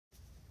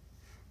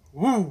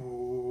Woo.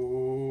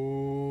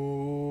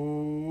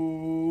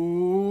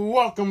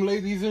 Welcome,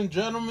 ladies and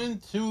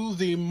gentlemen, to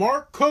the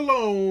Mark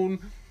Cologne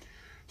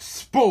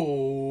Sports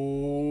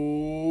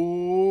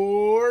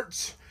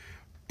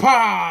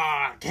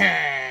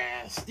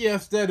Podcast.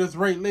 Yes, that is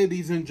right,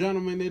 ladies and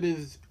gentlemen. It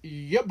is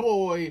your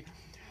boy,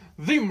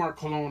 the Mark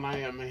Cologne. I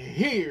am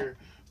here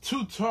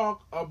to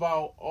talk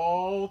about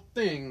all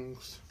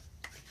things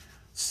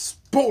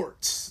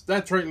sports.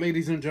 That's right,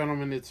 ladies and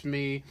gentlemen. It's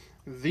me,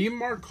 the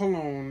Mark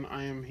Cologne.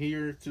 I am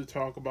here to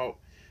talk about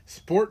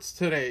sports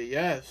today.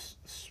 Yes,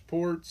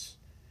 sports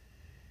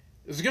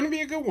is going to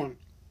be a good one.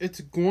 It's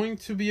going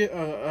to be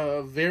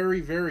a very,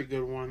 very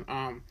good one.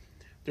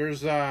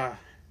 There's a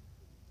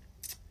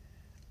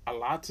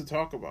lot to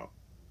talk about.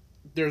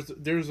 There's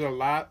a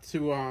lot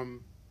to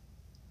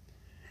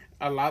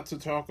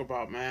talk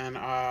about, man.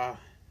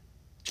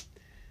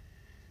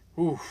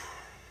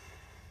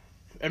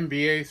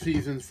 NBA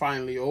season's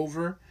finally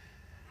over.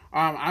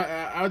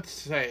 I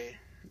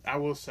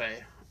will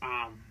say,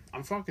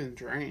 I'm fucking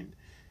drained.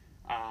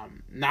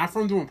 Not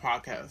from doing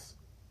podcasts,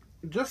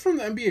 just from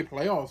the NBA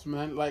playoffs,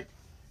 man. Like,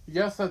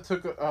 yes, I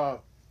took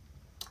a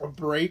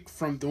break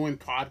from doing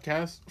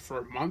podcasts for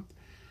a month,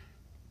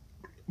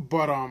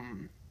 but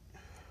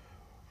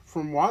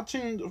from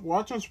watching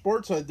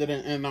sports, I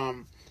didn't,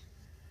 and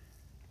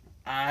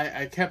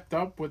I kept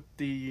up with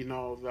the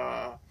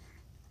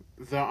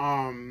the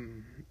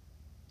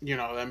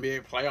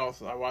NBA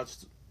playoffs. I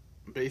watched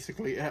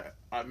basically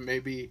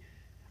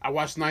I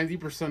watched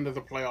 90% of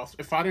the playoffs.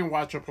 If I didn't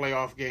watch a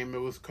playoff game, it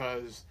was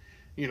because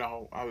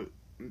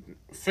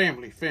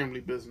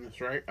family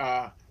business, right?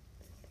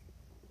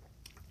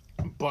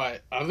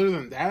 But other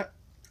than that,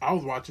 I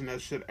was watching that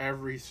shit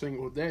every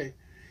single day.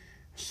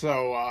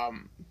 So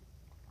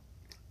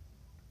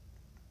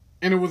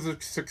and it was a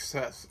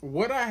success.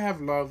 Would I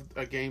have loved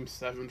a Game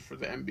 7 for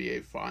the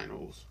NBA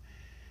Finals?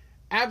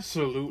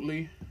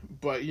 Absolutely,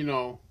 but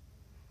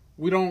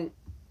we don't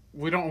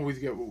always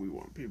get what we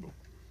want, people.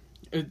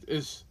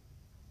 It's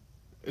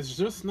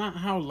just not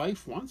how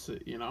life wants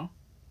it,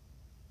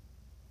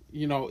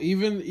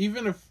 Even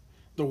if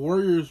the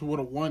Warriors would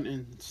have won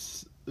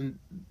in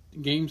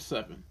Game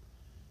 7,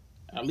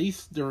 at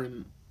least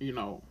during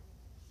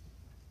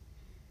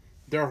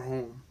their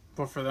home,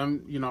 but for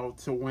them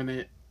to win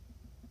it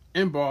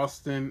in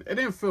Boston, it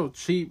didn't feel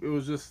cheap. It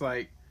was just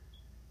like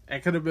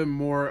it could have been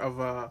more of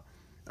a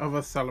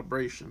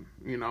celebration,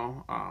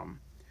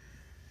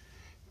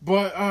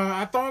 But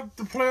I thought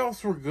the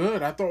playoffs were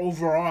good. I thought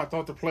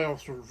the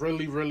playoffs were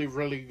really, really,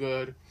 really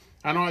good.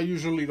 I know I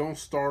usually don't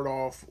start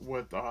off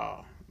with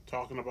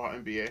talking about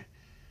NBA.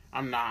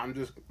 I'm not. I'm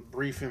just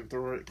briefing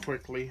through it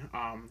quickly.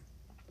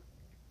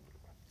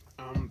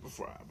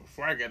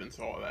 Before I get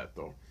into all that,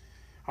 though,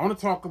 I want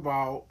to talk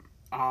about.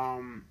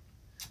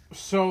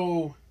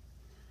 So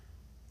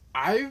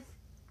I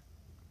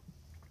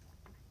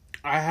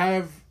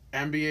have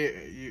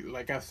NBA,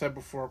 like I said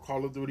before,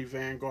 Call of Duty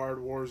Vanguard,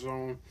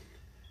 Warzone.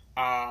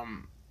 I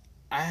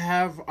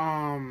have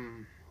NBA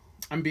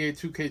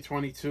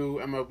 2K22,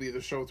 MLB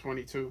The Show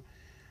 22,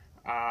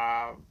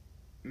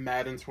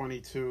 Madden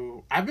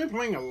 22. I've been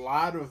playing a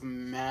lot of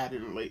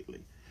Madden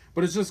lately,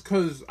 but it's just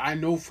because I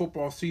know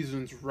football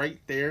season's right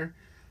there,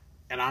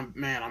 and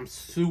I'm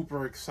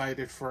super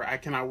excited for it. I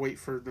cannot wait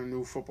for the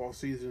new football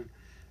season.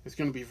 It's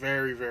going to be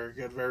very, very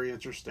good, very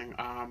interesting.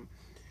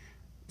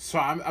 So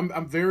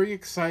I'm very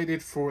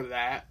excited for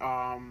that.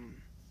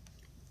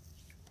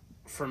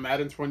 For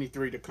Madden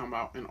 23 to come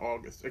out in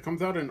August. It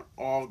comes out in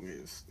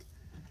August.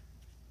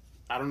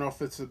 I don't know if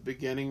it's the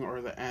beginning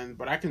or the end,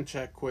 but I can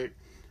check quick.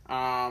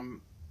 And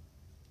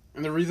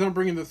the reason I'm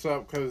bringing this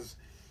up, because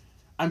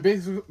I'm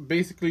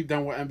basically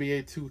done with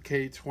NBA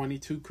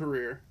 2K22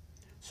 career.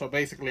 So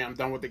basically I'm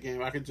done with the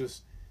game. I could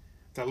just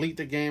delete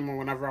the game, and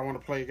whenever I want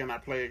to play again, I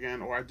play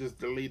again, or I just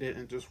delete it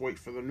and just wait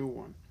for the new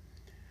one.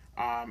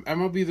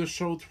 MLB The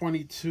Show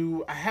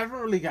 22, I haven't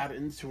really got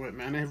into it,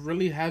 man. It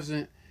really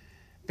hasn't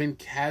been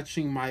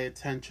catching my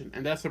attention,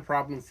 and that's a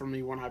problem for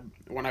me when I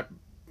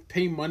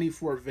pay money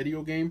for a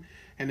video game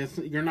and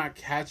you're not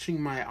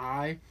catching my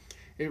eye.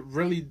 It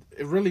really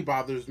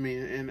bothers me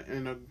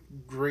in a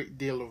great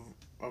deal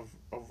of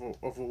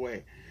a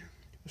way.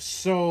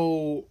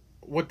 So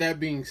with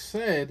that being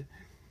said,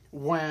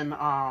 when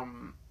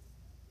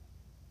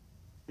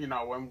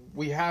when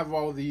we have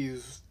all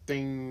these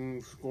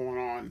things going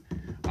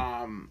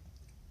on,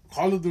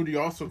 Call of Duty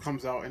also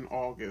comes out in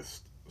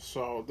August.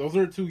 So those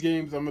are 2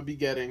 games I'm going to be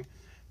getting.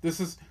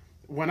 This is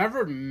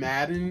whenever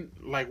Madden,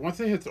 like once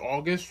it hits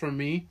August for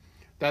me,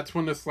 that's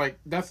when it's like,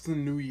 that's the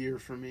new year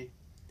for me.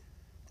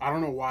 I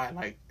don't know why.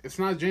 Like, it's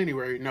not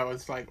January. No,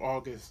 it's like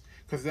August.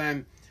 Because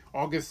then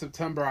August,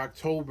 September,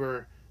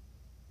 October,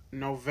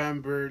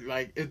 November,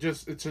 like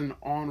it's an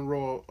on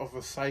roll of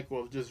a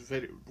cycle of just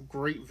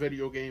great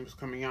video games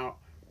coming out.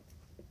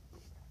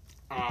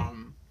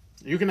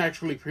 You can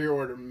actually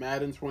pre-order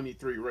Madden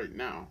 23 right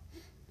now.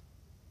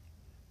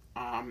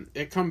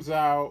 It comes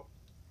out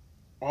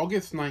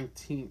August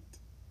 19th.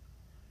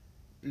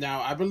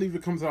 Now, I believe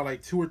it comes out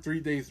like 2 or 3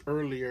 days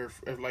earlier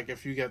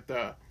if you get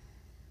the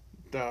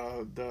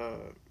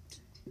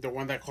the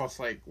one that costs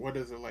like, what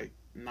is it, like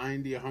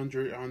 90,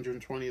 100,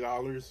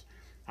 $120.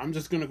 I'm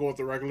just gonna go with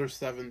the regular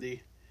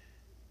 70.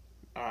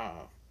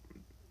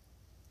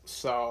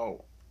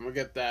 So I'm gonna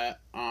get that.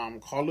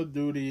 Call of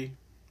Duty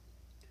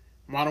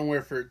Modern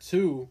Warfare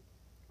 2.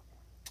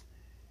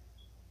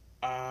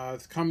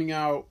 It's coming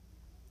out.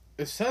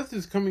 It says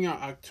it's coming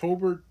out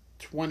October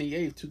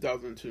 28th,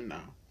 2002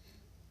 now.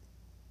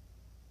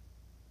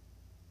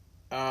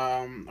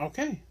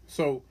 Okay.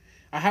 So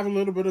I have a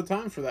little bit of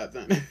time for that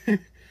then.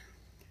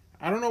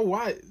 I don't know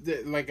why.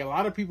 Like, a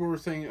lot of people were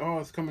saying, oh,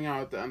 it's coming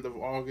out at the end of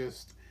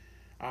August.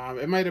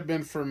 It might have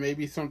been for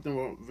maybe something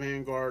with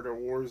Vanguard or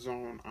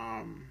Warzone.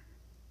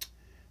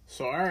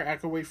 So, alright, I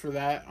can wait for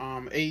that.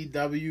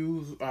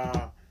 AEW's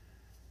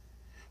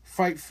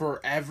Fight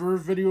Forever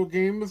video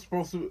game is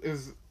supposed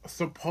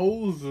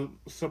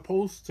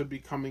to be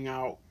coming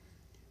out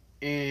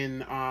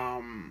in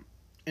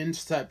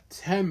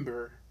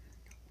September.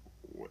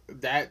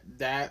 That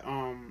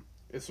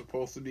is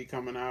supposed to be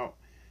coming out.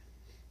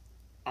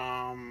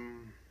 I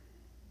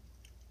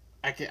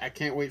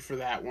can't wait for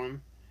that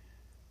one.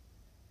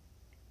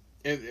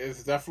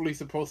 It's definitely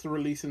supposed to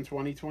release in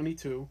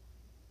 2022.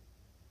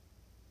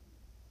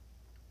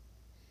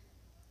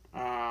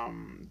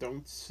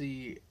 Don't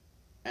see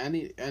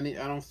any I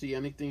don't see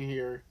anything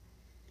here.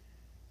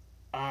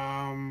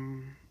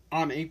 On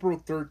April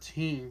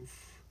 13th,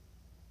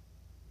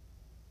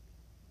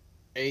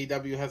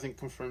 AEW hasn't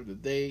confirmed the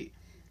date,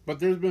 but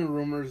there's been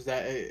rumors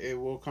that it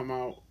will come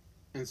out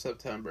in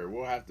September.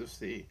 We'll have to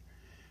see.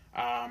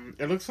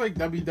 It looks like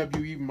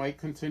WWE might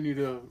continue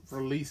to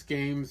release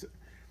games in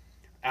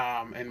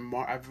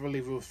I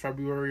believe it was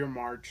February or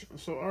March.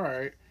 So all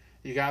right,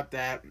 you got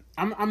that.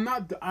 I'm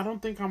not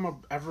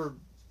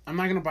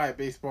gonna buy a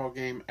baseball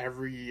game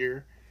every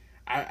year.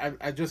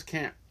 I just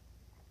can't.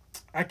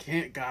 I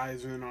can't,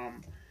 guys, and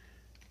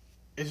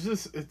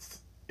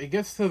it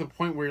gets to the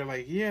point where you're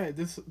like, yeah,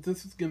 this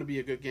is gonna be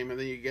a good game, and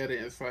then you get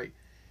it. It's like,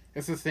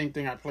 it's the same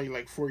thing I played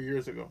like 4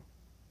 years ago,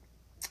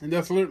 and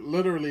that's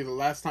literally the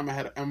last time I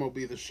had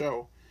MLB The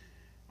Show.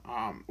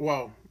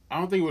 Well, I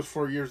don't think it was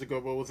 4 years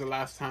ago, but it was the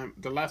last time.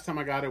 The last time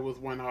I got it was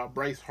when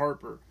Bryce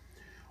Harper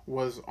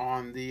was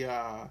on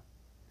the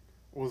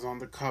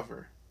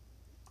cover,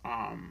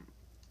 and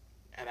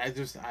I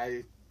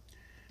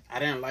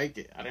didn't like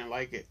it. I didn't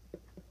like it.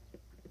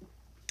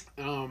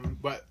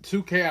 But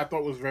 2K I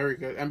thought was very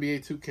good.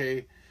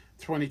 NBA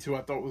 2K22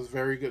 I thought was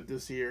very good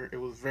this year. It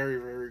was very,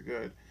 very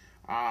good.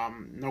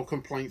 No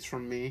complaints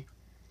from me.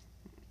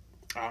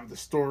 The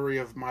story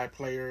of my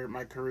player,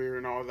 my career,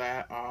 and all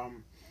that.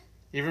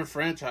 Even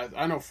franchise.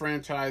 I know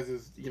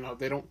franchises,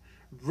 they don't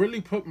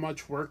really put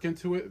much work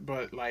into it,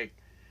 but like,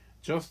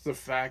 just the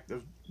fact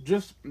of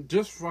just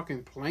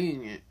fucking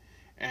playing it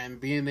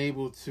and being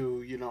able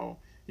to, you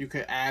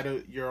could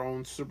add your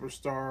own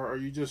superstar, or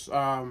you just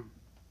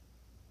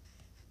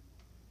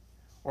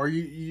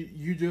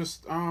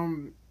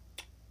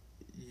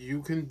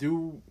you can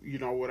do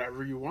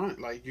whatever you want.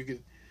 Like, you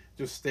could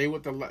just stay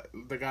with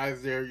the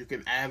guys there. You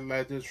can add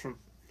legends from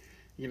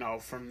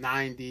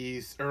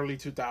 90s, early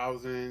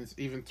 2000s,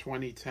 even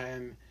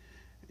 2010,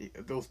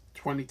 those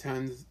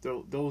 2010s,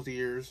 those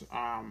years.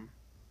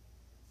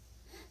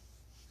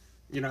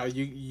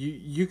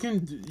 You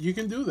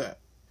can do that.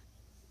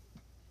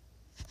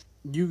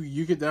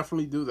 You could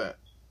definitely do that.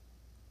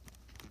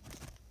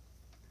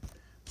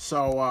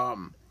 So I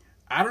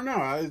don't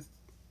know.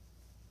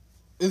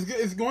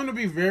 It's going to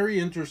be very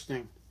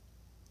interesting.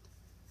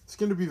 It's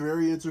going to be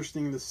very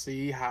interesting to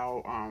see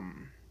how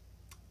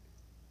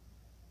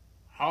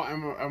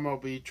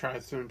MLB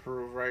tries to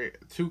improve. Right,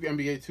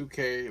 NBA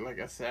 2K, like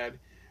I said,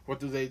 what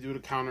do they do to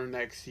counter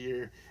next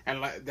year?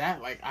 And like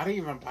that, like, I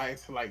didn't even buy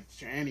it till like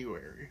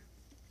January,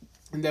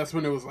 and that's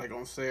when it was like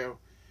on sale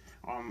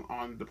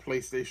on the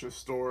PlayStation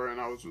Store,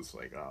 and I was just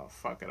like, oh,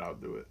 fuck it, I'll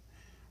do it.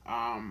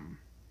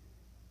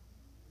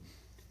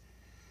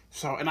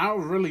 So, and I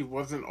really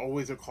wasn't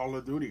always a Call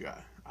of Duty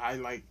guy. I,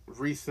 like,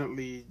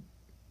 recently,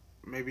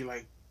 maybe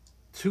like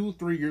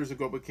 2-3 years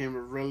ago, became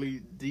a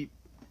really deep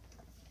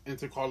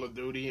into Call of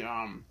Duty.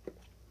 I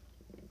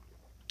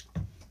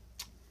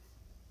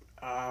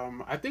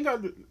think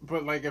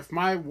but like, if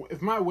my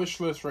wish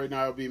list right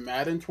now would be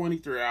Madden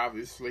 23,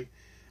 obviously.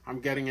 I'm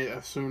getting it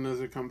as soon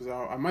as it comes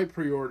out. I might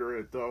pre-order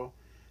it though,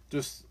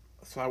 just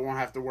so I won't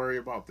have to worry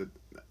about the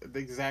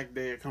exact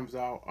day it comes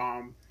out.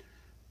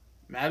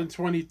 Madden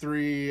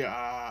 23,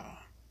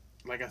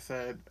 like I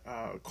said,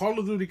 Call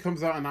of Duty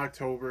comes out in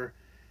October.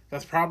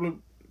 That's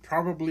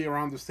probably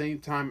around the same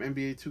time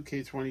NBA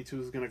 2K22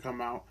 is going to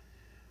come out.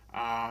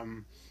 I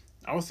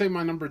would say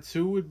my number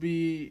 2 would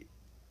be...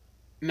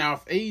 Now,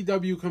 if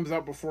AEW comes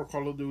out before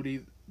Call of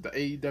Duty, the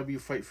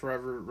AEW Fight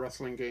Forever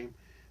wrestling game,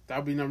 that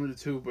would be number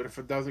 2. But if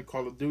it doesn't,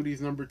 Call of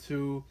Duty's number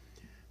 2.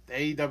 The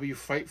AEW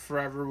Fight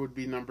Forever would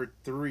be number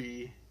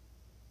 3.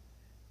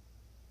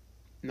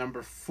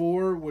 Number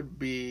 4 would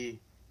be...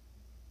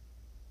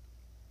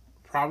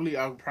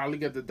 I'll probably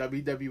get the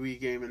WWE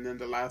game, and then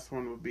the last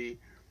one would be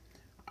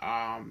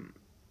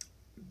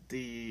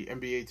the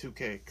NBA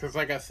 2K. Because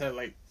like I said,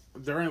 like,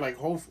 during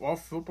like all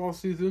football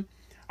season,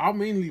 I'll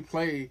mainly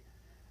play.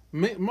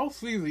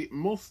 Most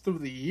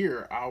of the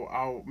year,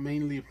 I'll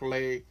mainly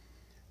play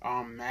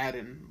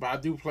Madden, but I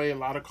do play a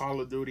lot of Call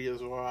of Duty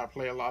as well. I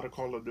play a lot of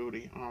Call of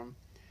Duty.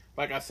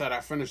 Like I said, I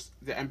finished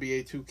the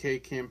NBA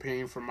 2K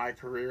campaign for my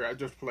career. I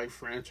just play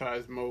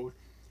franchise mode,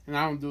 and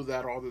I don't do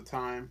that all the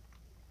time.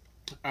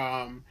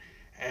 And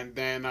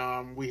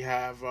then we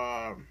have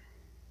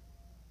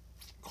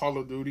Call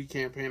of Duty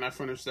campaign. I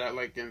finished that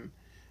like in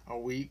a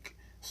week.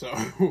 So,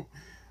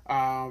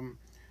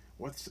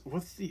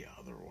 what's the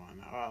other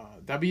one?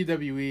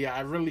 WWE.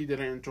 I really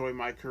didn't enjoy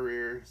my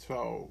career,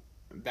 so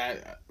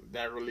that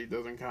really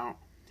doesn't count.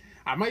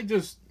 I might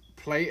just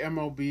play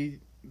MLB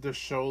The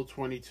Show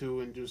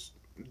 22 and just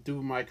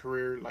do my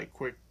career like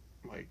quick,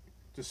 like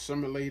just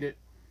simulate it.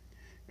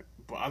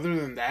 But other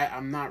than that,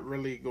 I'm not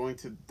really going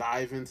to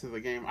dive into the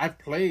game. I've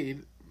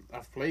played,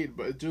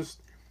 but it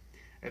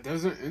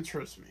doesn't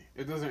interest me.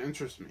 It doesn't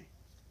interest me.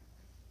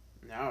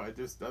 No, it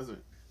just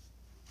doesn't.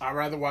 I'd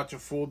rather watch a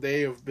full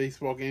day of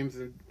baseball games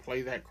than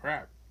play that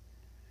crap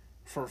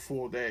for a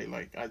full day.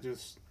 Like, I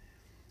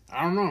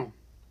don't know.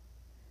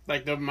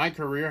 Like, my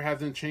career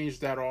hasn't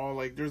changed at all.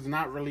 Like, there's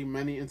not really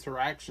many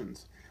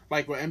interactions.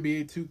 Like, with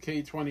NBA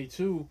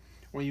 2K22,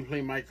 when you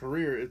play my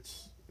career,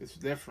 it's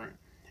different.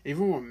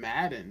 Even with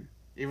Madden,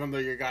 even though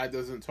your guy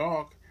doesn't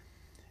talk,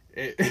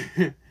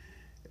 it's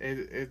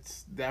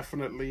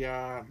definitely,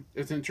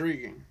 it's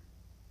intriguing.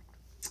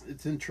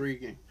 It's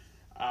intriguing.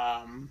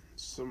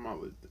 Some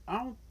other, I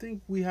don't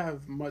think we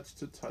have much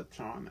to touch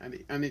on.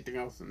 Anything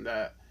else in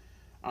that?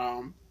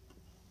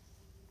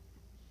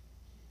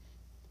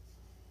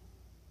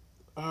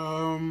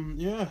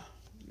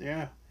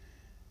 Yeah.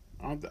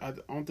 I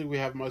don't think we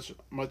have much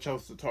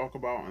else to talk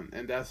about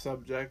in that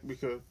subject,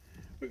 because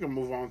we can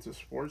move on to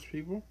sports,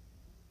 people.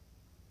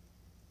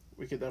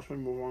 We could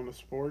definitely move on to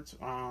sports.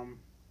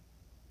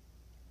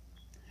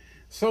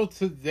 So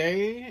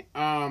today,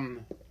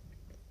 I'm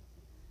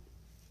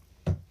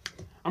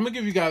gonna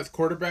give you guys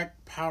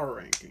quarterback power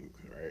rankings,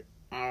 right?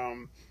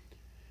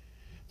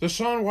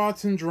 Deshaun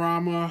Watson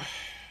drama,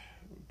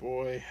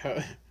 boy.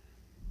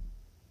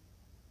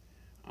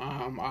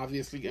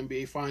 Obviously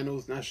NBA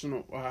Finals,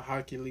 National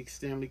Hockey League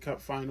Stanley Cup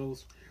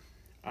Finals,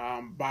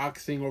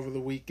 boxing over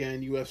the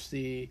weekend,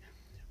 UFC,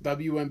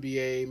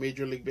 WNBA,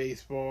 Major League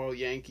Baseball,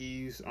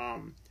 Yankees,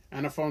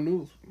 NFL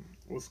news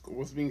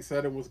was being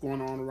said and what's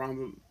going on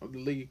around the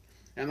league,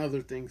 and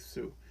other things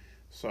too.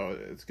 So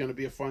it's going to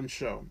be a fun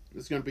show.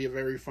 It's going to be a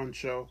very fun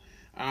show.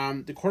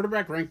 The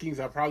quarterback rankings,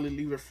 I'll probably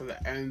leave it for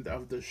the end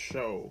of the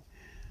show.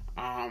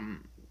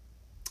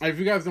 If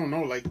you guys don't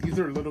know, like, these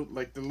are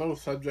the little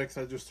subjects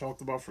I just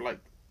talked about for like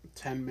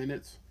 10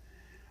 minutes.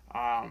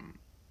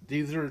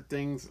 These are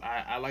things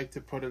I like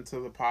to put into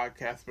the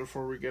podcast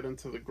before we get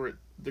into the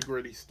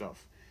gritty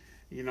stuff.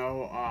 You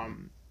know,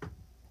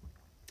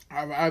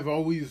 I've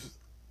always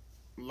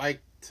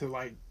liked to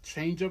like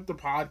change up the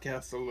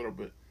podcast a little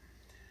bit.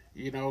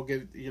 You know,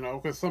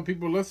 because some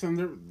people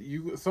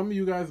listen. Some of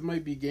you guys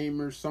might be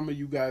gamers. Some of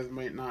you guys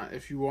might not.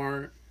 If you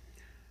aren't,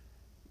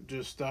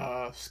 just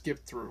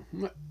skip through.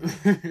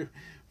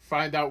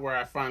 Find out where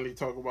I finally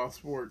talk about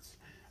sports.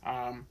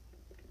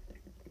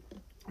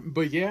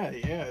 But yeah,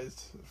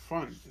 it's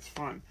fun. It's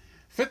fun.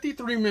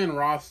 53-man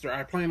roster.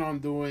 I plan on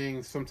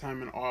doing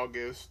sometime in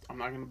August. I'm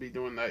not going to be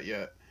doing that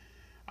yet.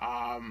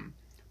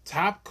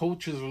 Top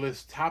coaches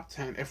list, top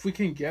 10. If we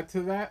can get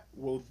to that,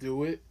 we'll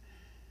do it.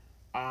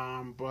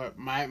 But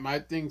my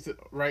things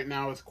right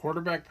now is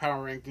quarterback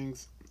power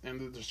rankings and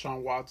the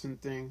Deshaun Watson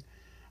thing.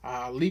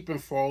 Leap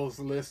and falls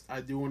list.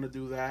 I do want to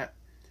do that.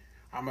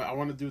 I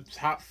want to do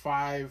top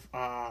five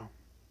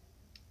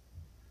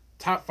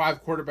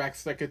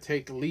quarterbacks that could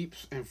take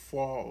leaps and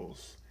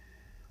falls.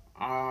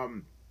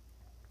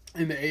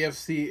 In the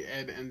AFC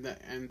and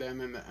then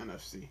in the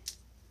NFC.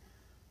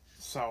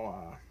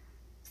 So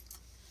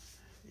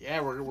yeah,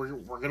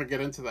 we're gonna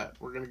get into that.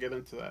 We're gonna get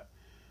into that.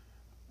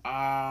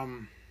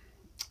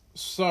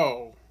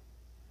 So,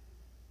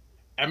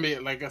 I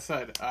mean, like I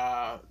said,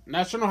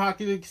 National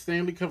Hockey League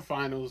Stanley Cup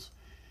Finals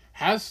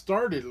has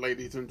started,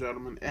 ladies and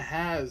gentlemen. It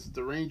has.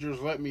 The Rangers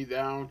let me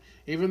down,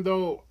 even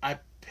though I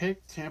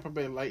picked Tampa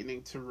Bay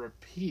Lightning to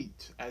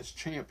repeat as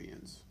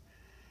champions.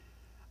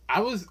 I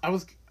was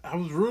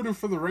rooting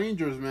for the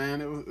Rangers,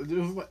 man.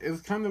 It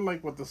was kind of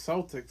like with the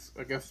Celtics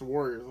against the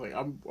Warriors. Like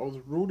I was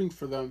rooting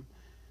for them.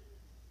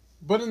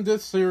 But in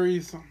this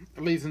series,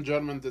 ladies and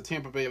gentlemen, the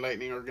Tampa Bay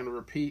Lightning are going to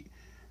repeat.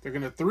 They're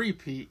going to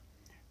three-peat,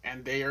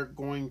 and they are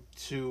going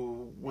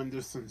to win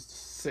this in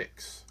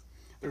 6.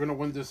 They're going to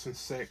win this in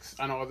 6.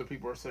 I know other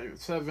people are saying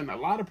 7. A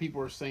lot of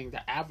people are saying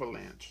the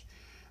Avalanche.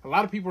 A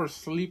lot of people are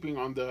sleeping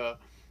on the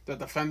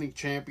defending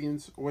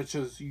champions, which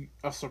is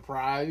a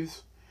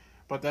surprise.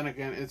 But then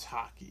again, it's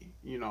hockey.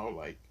 You know,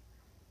 like,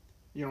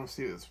 you don't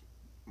see this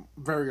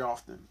very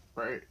often,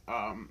 right?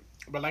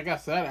 But like I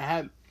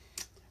said,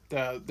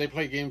 they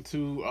play game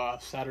 2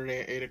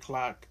 Saturday at 8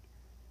 o'clock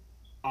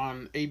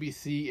on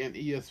ABC and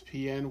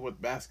ESPN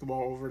with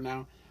basketball over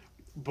now.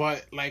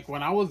 But like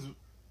when I was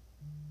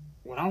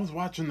when I was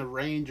watching the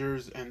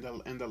Rangers and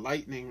the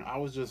Lightning, I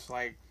was just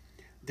like,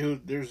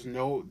 dude, there's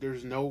no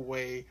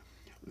way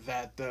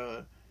that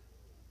the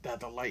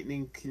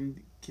Lightning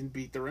can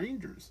beat the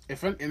Rangers. If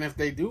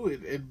they do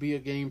it, it'd be a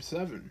Game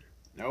 7.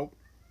 Nope.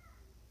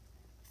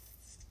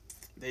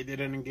 They did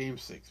it in Game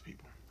 6,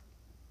 people.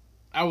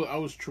 I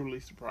was truly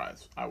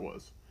surprised. I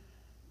was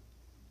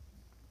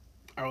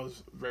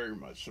very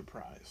much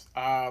surprised.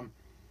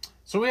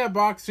 So we had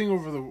boxing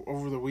over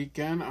the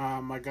weekend.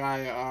 My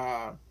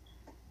guy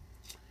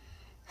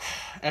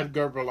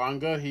Edgar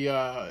Berlanga,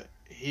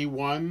 he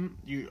won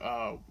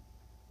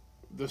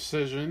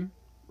decision,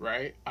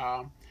 right?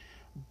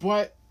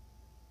 But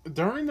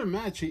during the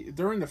match,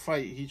 during the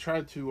fight, he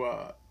tried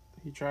to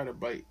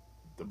bite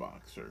the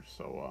boxer.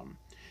 So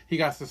he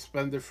got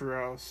suspended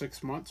for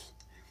 6 months.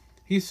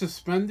 He's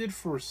suspended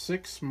for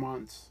 6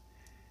 months,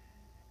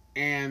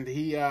 and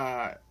he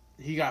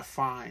got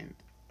fined.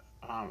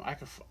 I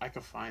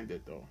could find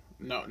it though.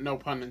 No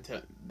pun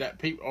intended. That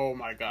people. Oh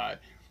my God,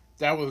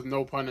 that was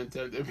no pun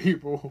intended,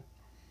 people.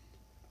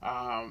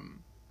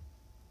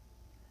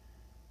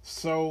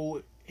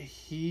 So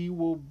he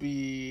will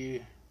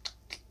be.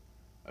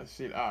 Let's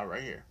see.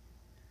 Right here.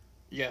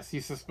 Yes,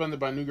 he's suspended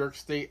by New York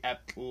State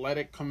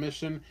Athletic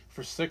Commission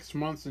for 6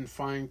 months and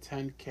fined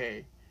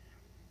 $10,000.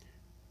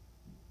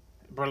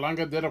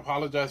 Berlanga did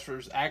apologize for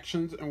his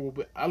actions and will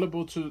be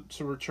eligible to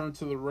return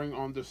to the ring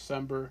on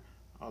December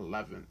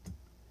 11th.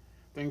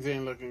 Things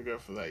ain't looking good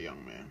for that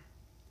young man.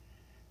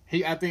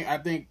 I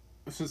think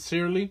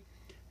sincerely,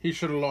 he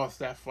should have lost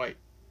that fight.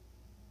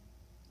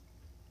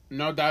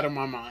 No doubt in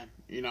my mind,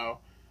 no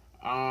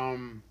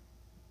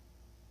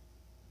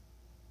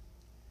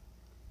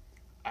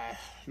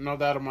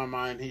doubt in my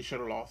mind, he should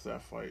have lost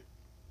that fight.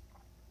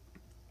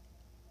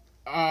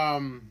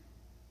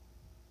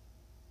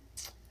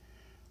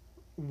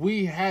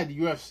 We had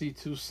UFC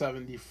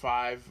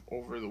 275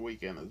 over the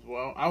weekend as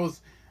well. I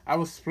was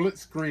split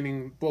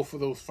screening both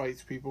of those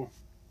fights, people.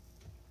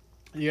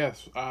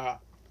 Yes,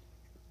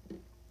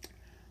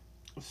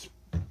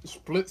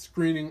 split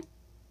screening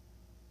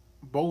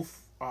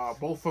both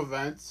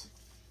events.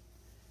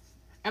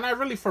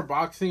 And for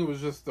boxing, it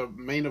was just the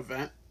main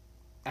event.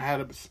 I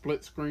had a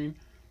split screen.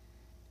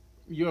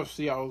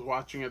 UFC, I was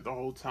watching it the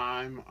whole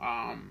time.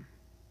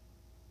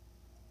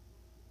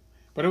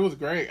 But it was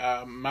great.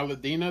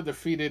 Maladina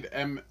defeated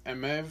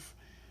Emev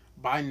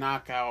by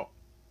knockout.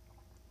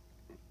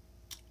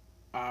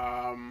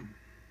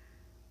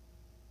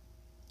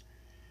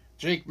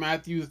 Jake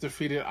Matthews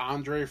defeated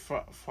Andre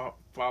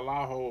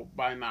Falaho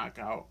by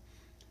knockout.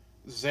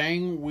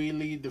 Zhang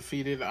Weili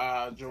defeated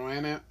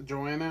Joanna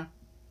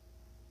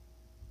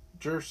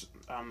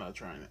I'm not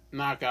trying it.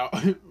 Knockout.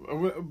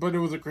 But it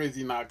was a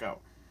crazy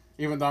knockout.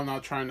 Even though I'm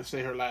not trying to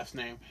say her last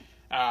name.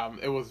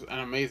 It was an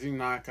amazing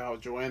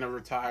knockout. Joanna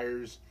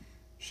retires.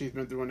 She's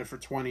been doing it for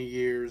 20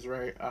 years,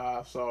 right?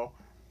 So,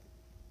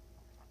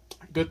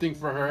 good thing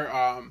for her.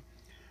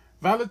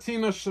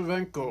 Valentina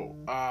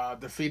Shevchenko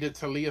defeated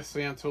Talia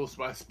Santos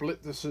by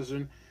split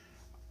decision.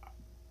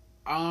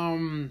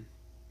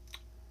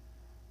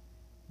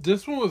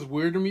 This one was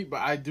weird to me,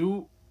 but I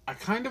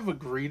kind of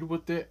agreed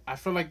with it. I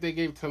feel like they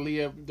gave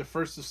Talia the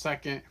first and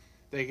second.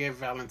 They gave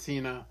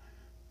Valentina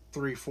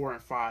 3, 4,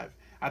 and 5.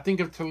 I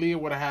think if Talia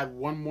would have had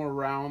one more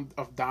round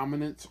of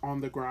dominance on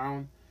the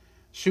ground,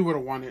 she would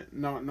have won it.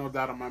 No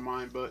doubt in my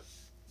mind. But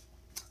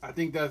I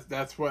think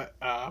that's what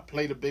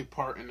played a big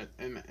part in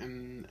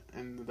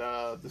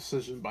the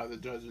decision by the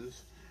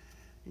judges.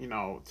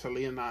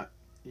 Talia not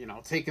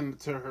taking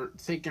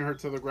her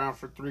to the ground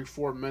for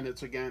 3-4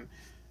 minutes again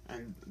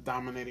and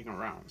dominating a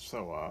round.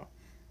 So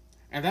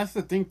and that's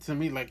the thing to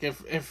me. Like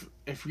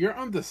if you're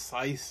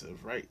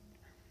undecisive, right,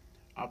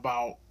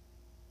 about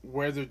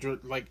whether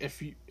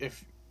if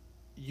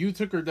you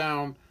took her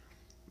down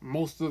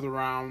most of the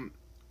round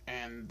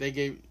and they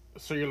gave,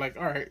 so you're like,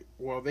 all right,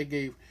 well, they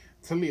gave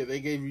Talia, they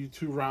gave you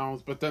 2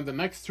 rounds, but then the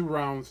next 2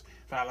 rounds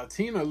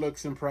Valentina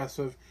looks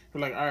impressive. You're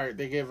like, all right,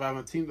 they gave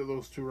Valentina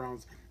those 2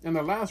 rounds. In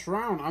the last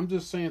round, I'm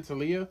just saying,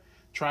 Talia,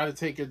 try to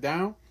take it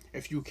down.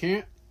 If you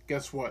can't,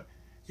 guess what?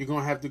 You're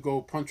gonna have to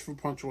go punch for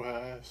punch with her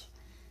ass.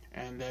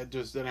 And that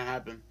just didn't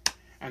happen.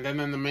 And then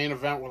in the main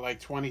event with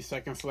 20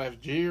 seconds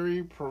left,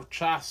 Jiri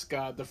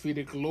Prochaska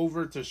defeated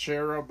Glover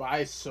Teixeira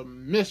by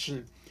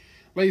submission.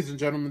 Ladies and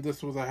gentlemen,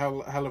 this was a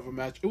hell of a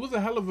match. It was a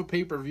hell of a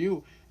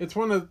pay-per-view. It's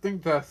one of the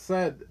things that I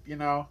said,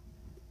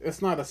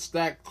 it's not a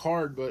stacked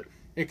card, but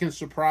it can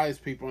surprise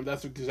people, and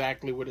that's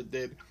exactly what it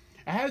did.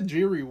 I had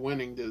Jiri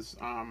winning this.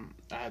 I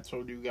had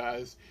told you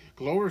guys.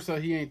 Glover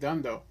said he ain't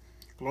done, though.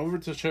 Glover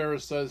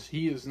Teixeira says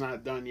he is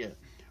not done yet,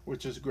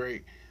 which is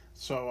great.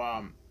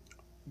 So,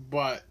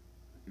 but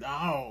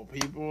no,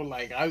 people,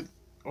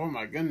 oh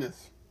my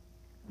goodness,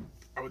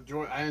 I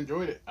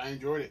enjoyed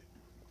it.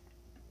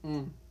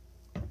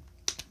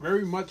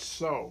 Very much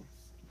so.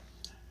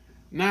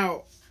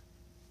 Now,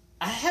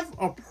 I have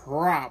a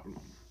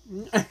problem.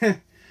 I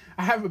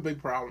have a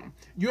big problem.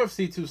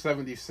 UFC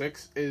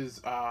 276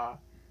 is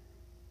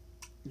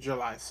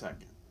July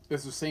 2nd.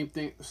 It's the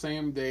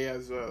same day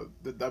as the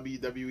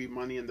WWE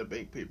Money in the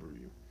Bank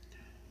pay-per-view.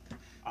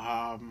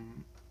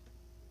 Um,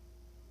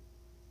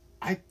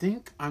 I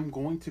think I'm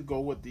going to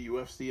go with the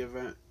UFC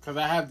event because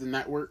I have the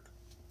network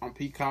on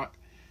Peacock,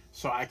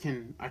 so I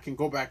can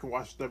go back and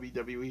watch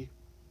WWE.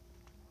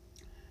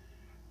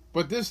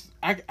 But this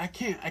I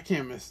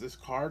can't miss this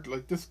card.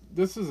 Like this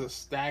is a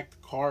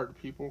stacked card,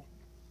 people.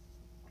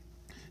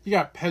 You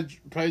got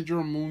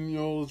Pedro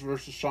Munoz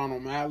versus Sean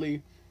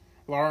O'Malley,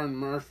 Lauren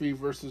Murphy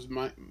versus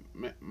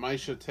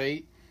Miesha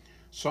Tate,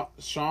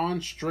 Sean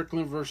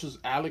Strickland versus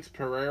Alex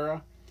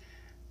Pereira,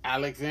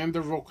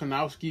 Alexander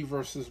Volkanovski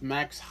versus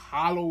Max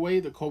Holloway,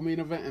 the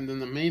co-main event, and then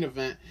the main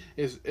event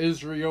is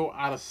Israel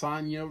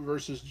Adesanya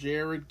versus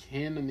Jared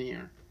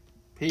Cannonier.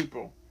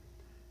 People,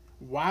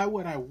 why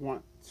would I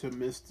want to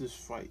miss this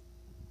fight?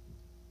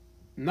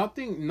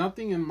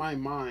 Nothing in my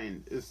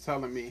mind is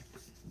telling me,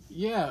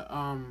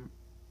 yeah,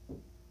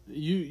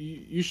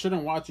 you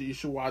shouldn't watch it. You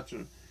should watch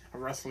a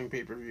wrestling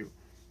pay-per-view.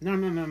 No.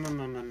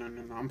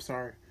 I'm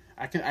sorry.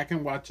 I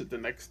can watch it the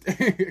next day.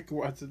 I can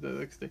watch it the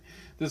next day.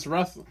 This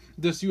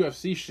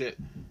UFC shit.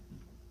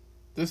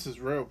 This is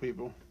real,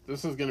 people.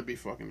 This is gonna be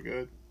fucking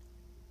good.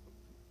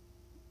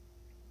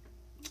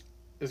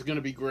 It's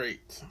gonna be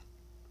great.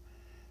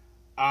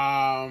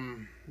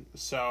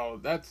 So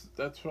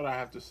that's what I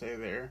have to say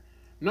there.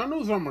 No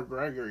news on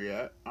McGregor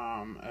yet.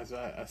 As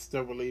I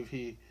still believe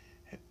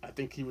I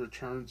think he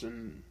returns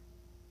in.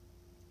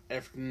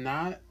 If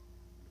not,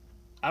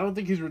 I don't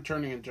think he's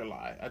returning in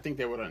July. I think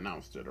they would have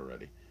announced it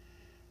already.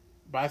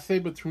 But I say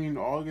between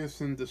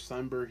August and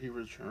December he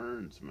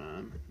returns,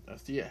 man. I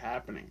see it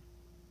happening.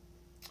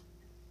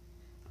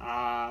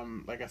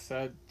 Like I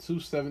said,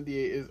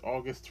 278 is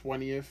August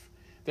 20th.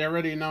 They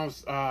already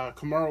announced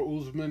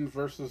Kamaru Usman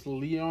versus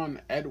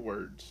Leon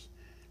Edwards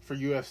for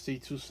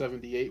UFC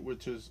 278,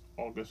 which is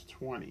August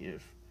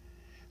 20th.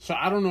 So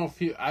I don't know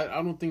if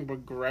I don't think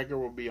McGregor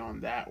will be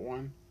on that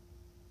one.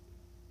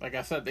 Like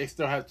I said, they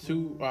still have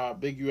two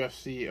big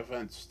UFC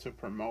events to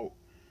promote.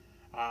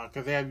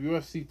 Because they have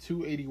UFC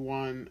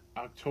 281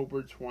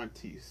 October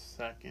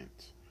 22nd.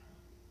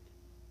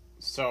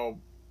 So,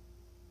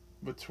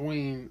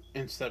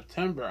 in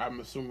September, I'm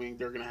assuming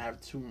they're going to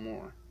have two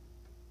more.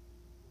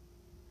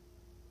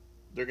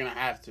 They're going to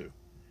have to.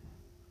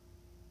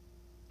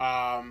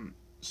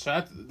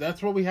 So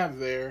that's what we have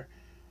there.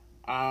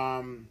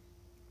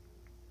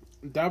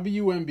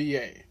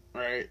 WNBA,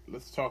 right?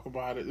 Let's talk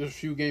about it. There's a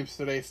few games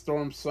today.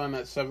 Storm Sun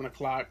at 7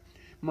 o'clock.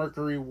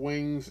 Mercury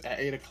Wings at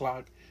 8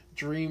 o'clock.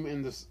 Dream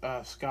in the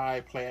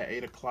Sky play at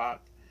 8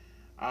 o'clock.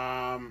 We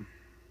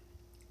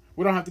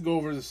don't have to go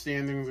over the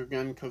standings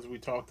again because we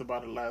talked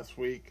about it last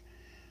week.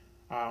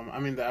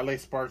 The LA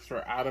Sparks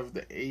are out of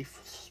the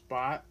 8th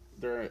spot.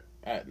 They're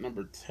at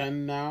number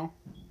 10 now.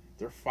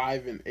 They're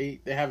 5-8.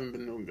 They haven't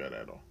been doing good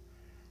at all.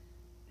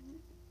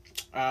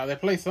 They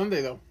play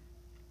Sunday, though.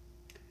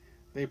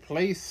 They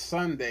play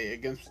Sunday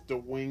against the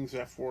Wings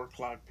at 4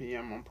 o'clock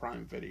p.m. on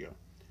Prime Video.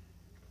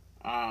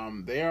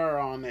 They are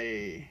on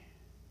a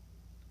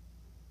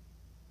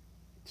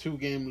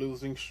 2-game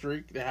losing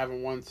streak. They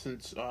haven't won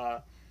since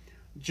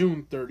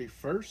June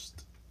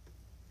 31st.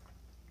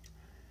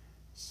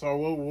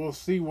 So we'll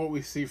see what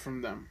we see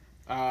from them.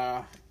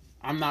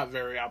 I'm not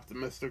very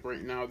optimistic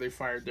right now. They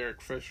fired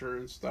Derek Fisher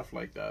and stuff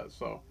like that.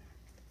 So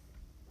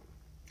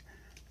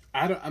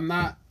I'm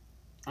not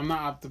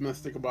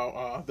optimistic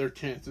about their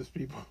chances,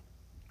 people.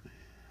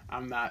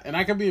 I'm not, and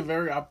I can be a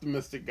very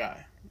optimistic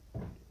guy,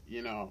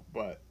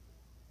 but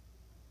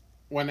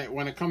when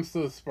it comes to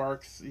the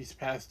Sparks, these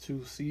past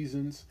 2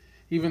 seasons,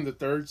 even the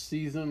 3rd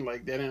season,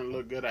 like, they didn't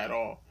look good at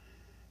all.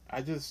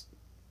 I'm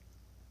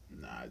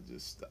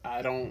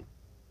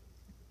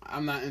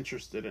not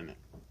interested in it.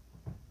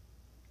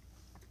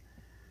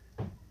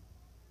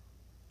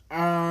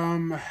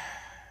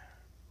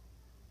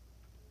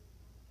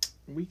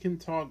 We can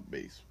talk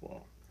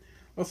baseball.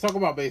 Let's talk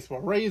about baseball.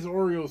 Rays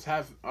Orioles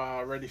have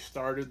already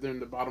started. They're in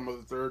the bottom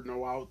of the 3rd,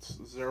 no outs,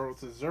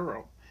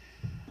 0-0.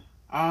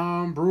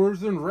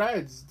 Brewers and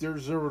Reds, they're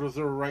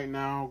 0-0 right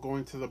now,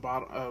 going to the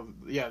bottom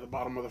of the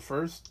bottom of the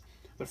 1st.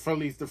 The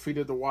Phillies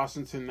defeated the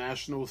Washington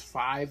Nationals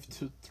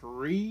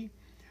 5-3.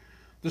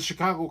 The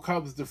Chicago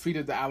Cubs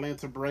defeated the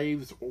Atlanta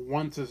Braves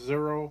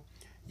 1-0.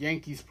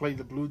 Yankees play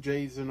the Blue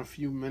Jays in a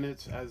few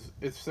minutes, as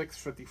it's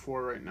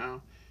 6:54 right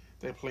now.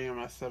 They play them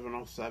at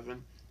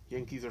 7:07.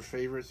 Yankees are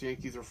favorites.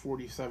 Yankees are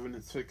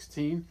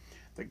 47-16.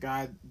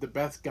 The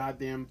best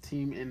goddamn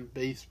team in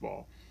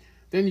baseball.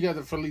 Then you got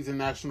the Phillies and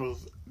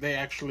Nationals. They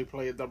actually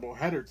play a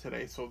doubleheader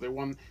today. So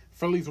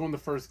Phillies won the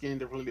first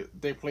game.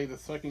 They play the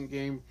second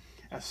game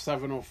at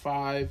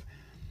 7:05.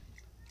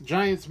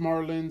 Giants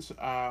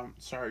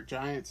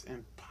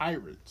and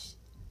Pirates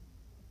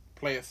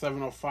play at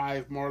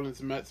 7:05.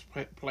 Marlins Mets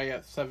play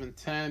at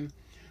 7:10.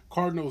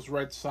 Cardinals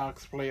Red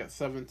Sox play at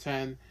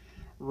 7:10.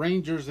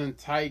 Rangers and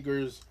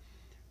Tigers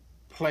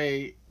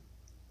play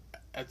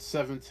at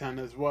 7:10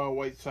 as well.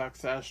 White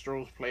Sox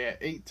Astros play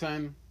at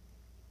 8:10.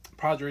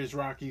 Padres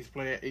Rockies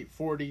play at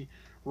 8:40.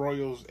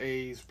 Royals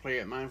A's play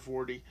at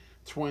 9:40.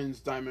 Twins,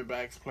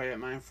 Diamondbacks play at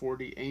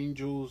 9:40.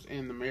 Angels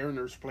and the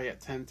Mariners play at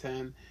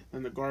 10:10.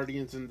 Then the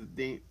Guardians and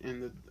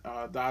the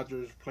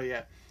Dodgers play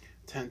at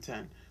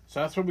 10:10.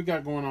 So that's what we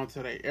got going on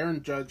today.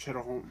 Aaron Judge hit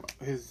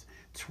his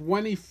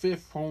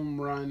 25th home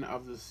run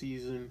of the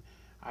season.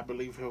 I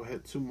believe he'll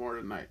hit 2 more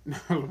tonight.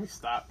 Let me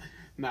stop.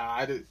 Nah,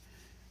 I did.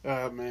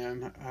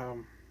 Man.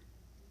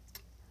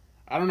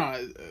 I don't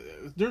know.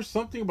 There's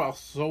something about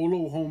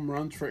solo home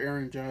runs for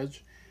Aaron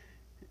Judge.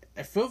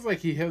 It feels like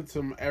he hits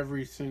them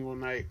every single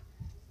night.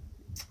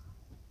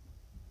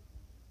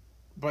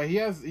 But he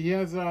has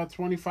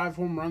 25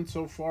 home runs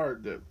so far.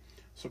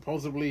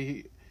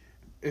 Supposedly,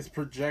 it's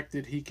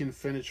projected he can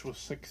finish with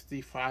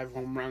 65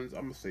 home runs.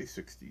 I'm gonna say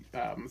 60.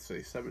 I'm gonna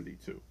say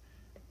 72.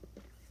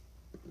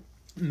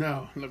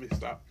 No, let me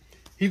stop.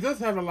 He does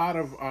have a lot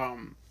of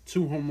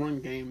 2 home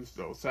run games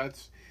though, so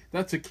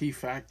that's a key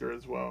factor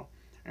as well.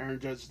 Aaron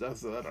Judge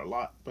does that a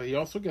lot, but he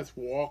also gets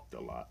walked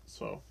a lot.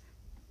 So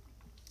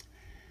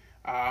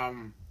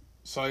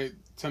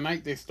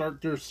tonight they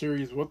start their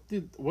series with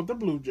the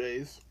Blue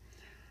Jays.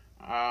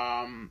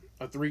 A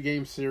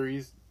 3-game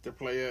series. They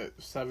play at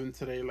 7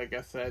 today, like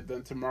I said.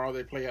 Then tomorrow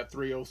they play at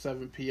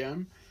 3:07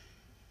 p.m.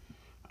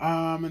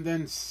 And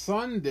then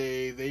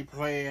Sunday they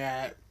play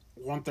at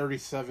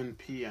 1:37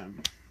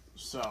 p.m.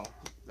 So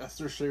that's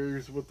their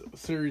series with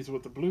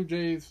the Blue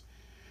Jays.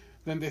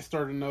 Then they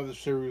start another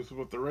series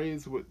with the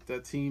Rays, with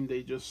that team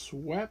they just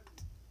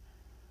swept.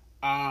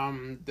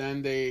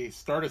 Then they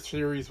start a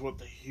series with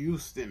the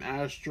Houston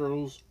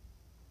Astros.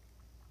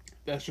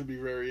 That should be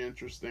very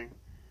interesting.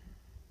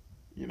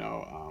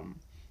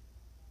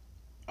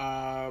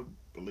 I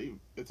believe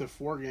it's a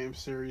 4-game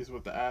series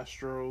with the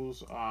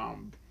Astros.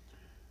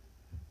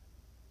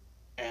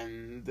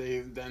 And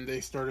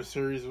they start a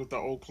series with the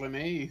Oakland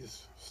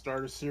A's.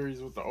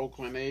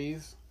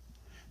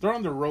 They're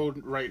on the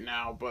road right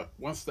now, but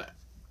once the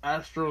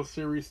Astros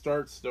series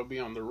starts, they'll be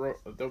on the road.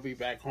 They'll be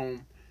back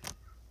home.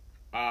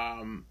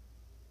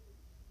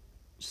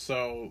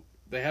 So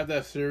they have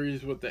that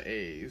series with the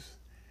A's,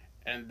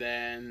 and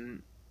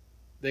then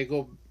they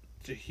go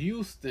to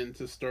Houston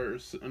to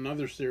start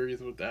another series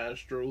with the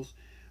Astros,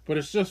 but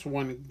it's just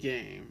 1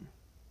 game.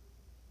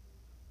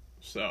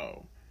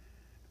 So,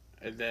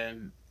 and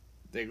then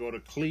they go to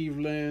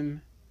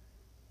Cleveland,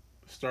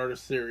 start a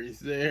series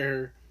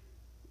there.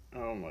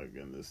 Oh my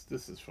goodness,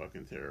 this is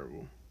fucking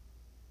terrible.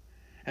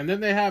 And then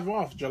they have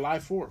off July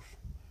 4th.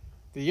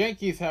 The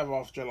Yankees have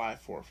off July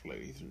 4th,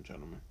 ladies and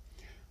gentlemen.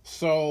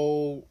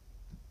 So,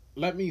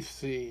 let me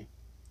see.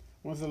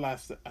 When's the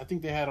last? I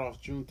think they had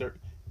off June 3rd.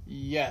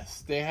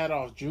 Yes, they had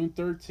off June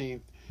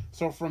 13th.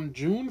 So, from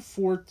June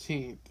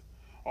 14th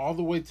all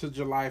the way to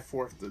July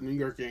 4th, the New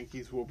York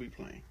Yankees will be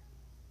playing.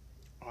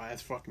 Oh,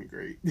 that's fucking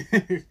great.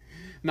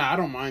 Nah, I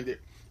don't mind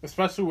it.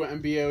 Especially with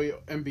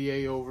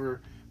NBA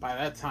over. By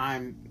that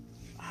time,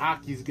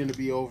 hockey's going to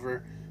be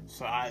over.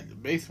 So,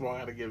 baseball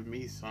got to give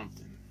me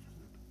something.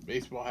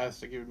 Baseball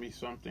has to give me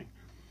something.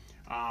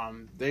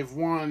 They've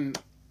won.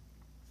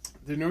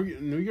 The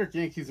New York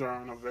Yankees are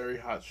on a very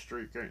hot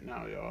streak right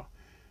now, y'all.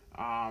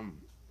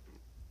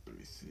 Let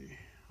me see.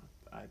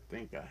 I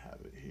think I have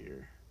it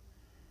here.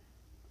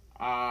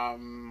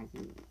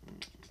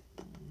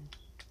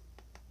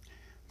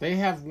 They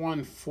have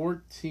won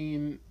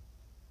 14.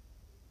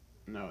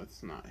 No,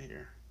 it's not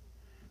here.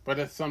 But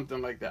it's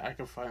something like that. I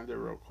can find it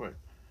real quick.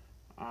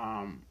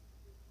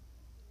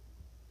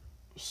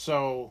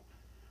 So,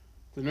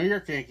 the New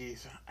York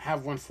Yankees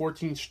have won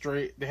 14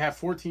 straight. They have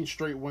 14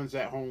 straight wins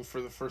at home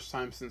for the first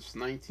time since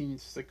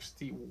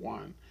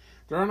 1961.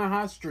 They're on a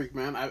hot streak,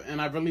 man.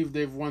 And I believe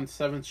they've won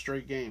 7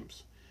 straight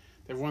games.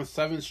 They've won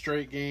 7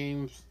 straight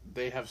games.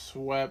 They have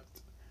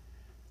swept.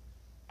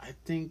 I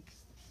think.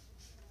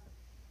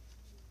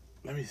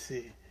 Let me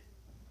see.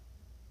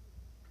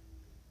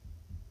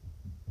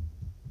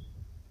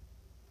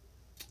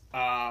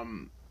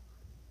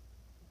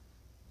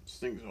 This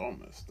thing's all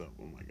messed up.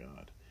 Oh my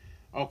god.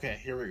 Okay,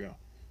 here we go.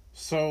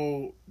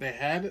 So they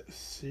had a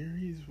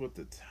series with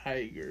the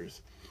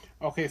Tigers.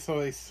 Okay, so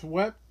they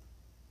swept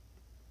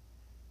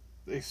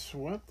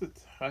the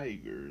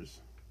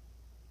Tigers.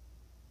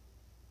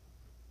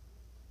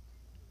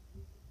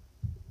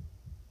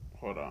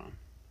 Hold on.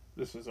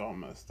 This is all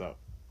messed up.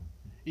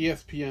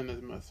 ESPN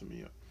is messing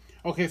me up.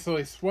 Okay, so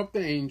they swept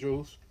the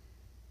Angels.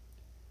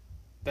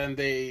 Then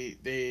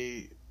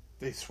they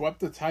swept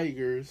the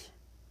Tigers.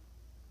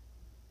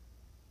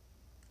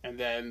 And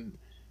then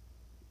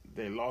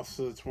they lost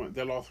to the Twins.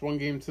 They lost 1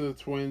 game to the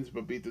Twins,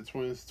 but beat the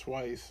Twins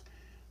twice.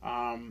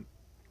 And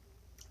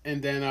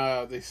then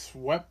they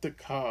swept the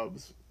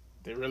Cubs.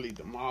 They really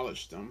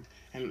demolished them.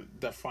 And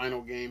the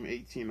final game,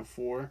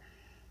 18-4.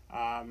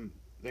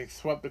 They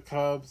swept the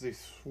Cubs. They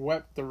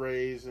swept the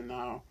Rays, and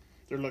now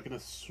they're looking to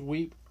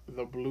sweep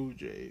the Blue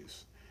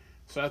Jays.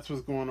 So that's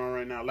what's going on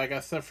right now. Like I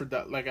said for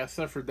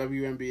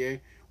WNBA,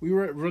 we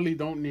really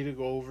don't need to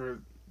go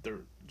over the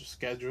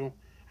schedule.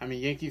 I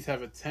mean, Yankees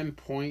have a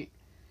 10-point.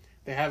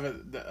 They have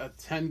a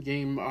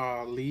 10-game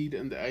lead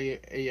in the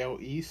AL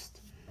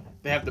East.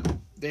 They have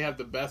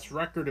the best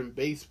record in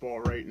baseball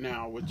right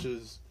now, which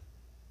is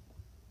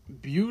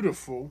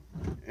beautiful,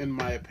 in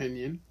my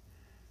opinion.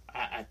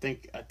 I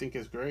think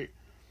it's great.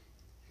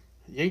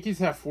 Yankees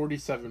have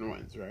 47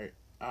 wins, right?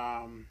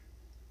 I'm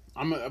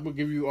gonna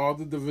give you all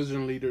the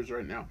division leaders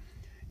right now.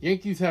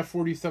 Yankees have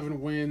 47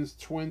 wins.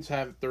 Twins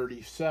have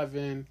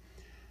 37.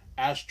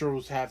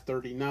 Astros have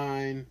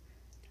 39.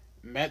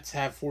 Mets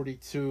have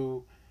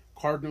 42.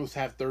 Cardinals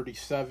have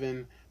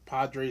 37.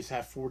 Padres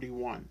have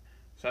 41.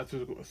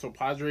 So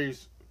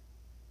Padres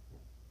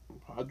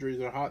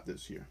are hot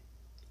this year.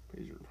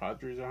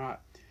 Padres are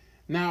hot.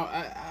 Now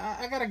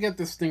I gotta get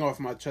this thing off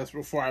my chest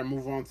before I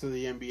move on to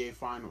the NBA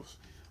Finals.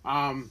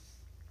 A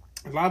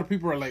lot of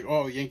people are like,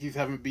 "Oh, Yankees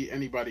haven't beat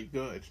anybody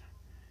good."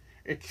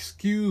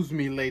 Excuse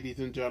me, ladies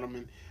and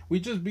gentlemen. We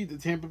just beat the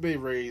Tampa Bay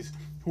Rays,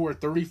 who are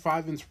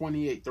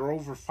 35-28. They're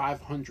over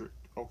 500.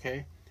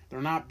 Okay,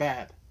 they're not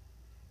bad.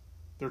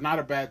 They're not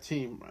a bad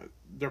team.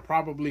 They're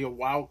probably a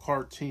wild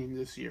card team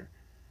this year.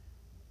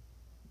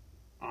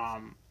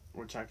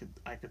 Which I could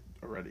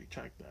already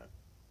check that.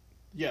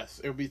 Yes,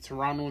 it'll be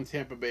Toronto and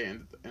Tampa Bay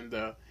in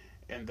the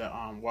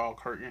wild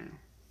card game.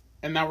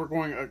 And now we're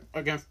going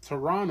against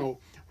Toronto,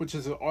 which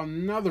is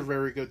another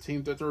very good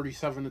team. They're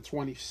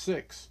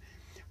 37-26,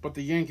 but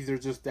the Yankees are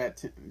just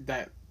that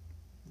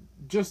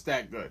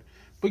good.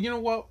 But you know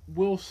what?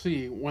 We'll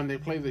see when they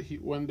play the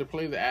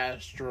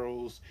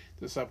Astros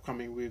this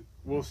upcoming week.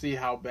 We'll see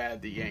how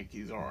bad the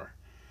Yankees are.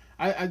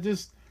 I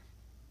just,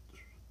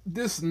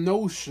 this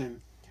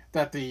notion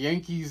that the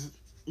Yankees,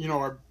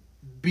 are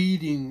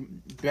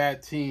beating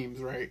bad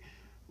teams, right?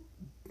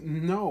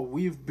 No,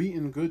 we've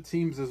beaten good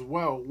teams as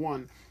well.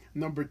 One.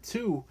 Number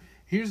two,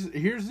 here's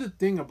the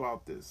thing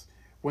about this.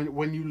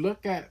 When you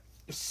look at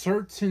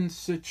certain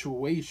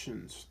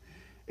situations,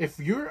 if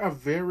you're a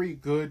very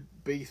good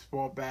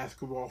baseball,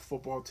 basketball,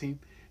 football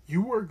team,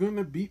 you are going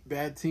to beat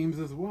bad teams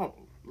as well.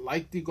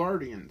 Like the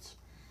Guardians.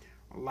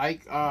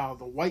 Like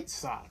the White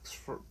Sox,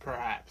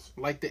 perhaps.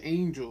 Like the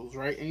Angels,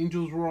 right?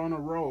 Angels were on a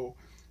roll.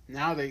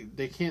 Now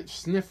they can't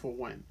sniff a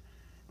win.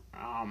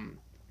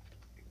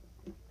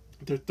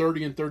 They're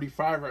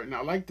 30-35 right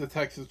now, like the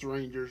Texas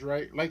Rangers,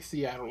 right? Like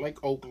Seattle,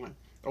 like Oakland.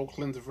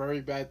 Oakland's a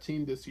very bad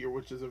team this year,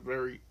 which is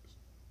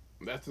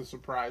that's a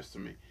surprise to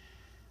me.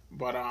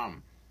 But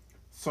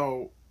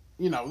so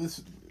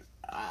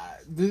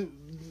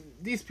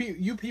these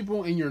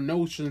people and your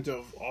notions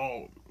of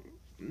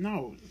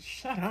no,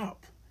 shut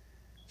up,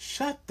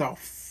 shut the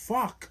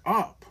fuck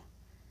up.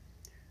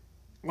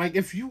 Like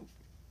if you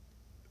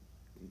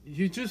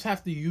just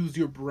have to use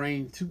your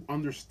brain to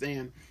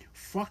understand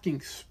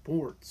fucking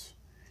sports.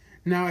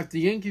 Now, if the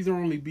Yankees are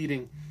only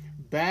beating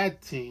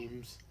bad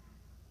teams,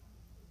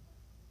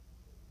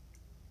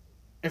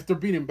 if they're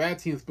beating bad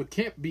teams but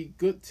can't beat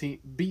good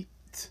teams,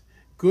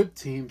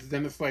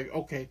 then it's like,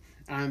 okay,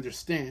 I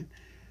understand.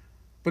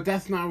 But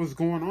that's not what's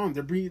going on.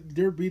 They're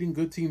beating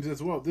good teams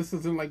as well. This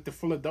isn't like the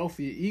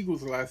Philadelphia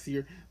Eagles last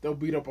year. They'll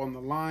beat up on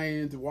the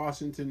Lions,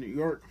 Washington, New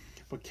York,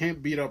 but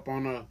can't beat up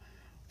on a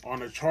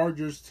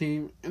Chargers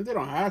team, and they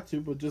don't have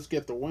to, but just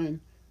get the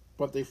win.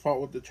 But they fought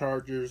with the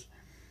Chargers.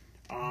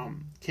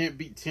 Can't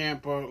beat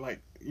Tampa,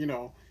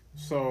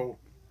 so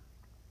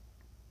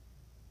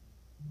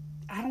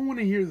I don't want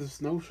to hear this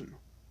notion.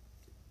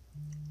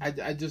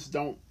 I just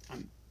don't.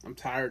 I'm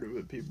tired of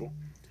it, people.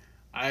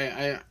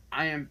 I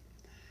am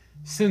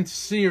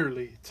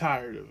sincerely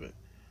tired of it.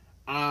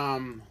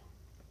 Now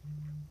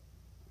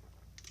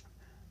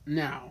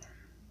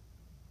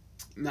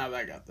that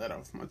I got that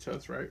off my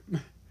chest, right?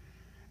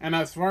 And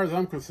as far as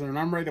I'm concerned,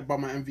 I'm right about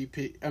my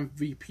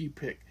MVP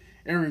pick.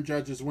 Aaron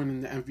Judge is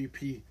winning the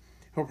MVP.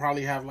 He'll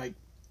probably have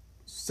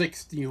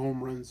 60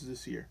 home runs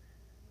this year.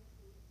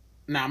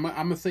 Now, I'm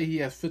going to say he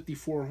has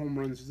 54 home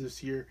runs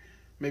this year.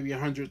 Maybe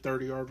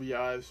 130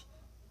 RBIs.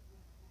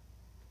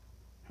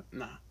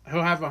 Nah,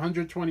 he'll have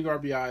 120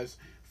 RBIs,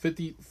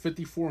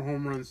 54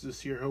 home runs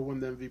this year. He'll win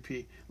the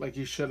MVP like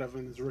he should have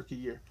in his rookie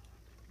year.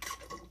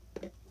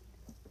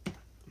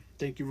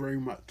 Thank you very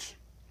much.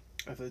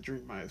 As I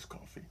drink my iced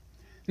coffee.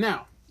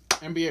 Now,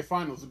 NBA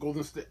Finals. The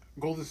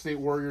Golden State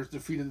Warriors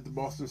defeated the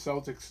Boston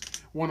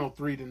Celtics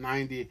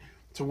 103-90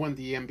 to win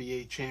the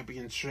NBA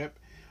championship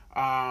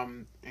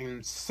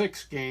in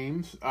 6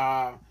 games.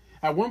 At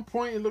one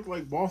point, it looked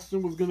like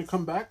Boston was going to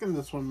come back in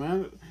this one,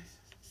 man.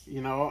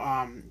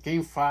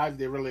 Game 5,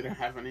 they really didn't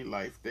have any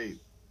life. They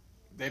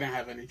didn't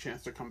have any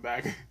chance to come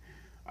back.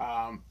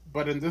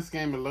 But in this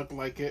game, it looked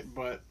like it.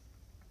 But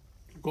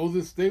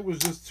Golden State was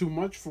just too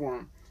much for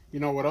them. You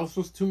know what else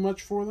was too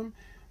much for them?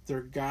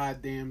 Their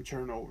goddamn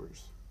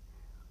turnovers.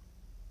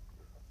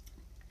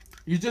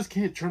 You just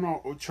can't turn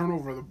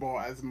over the ball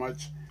as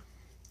much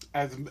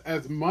as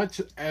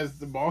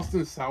the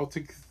Boston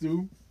Celtics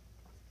do.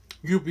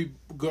 You'll be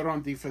good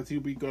on defense.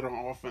 You'll be good on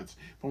offense.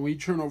 But when you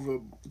turn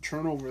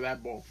over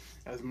that ball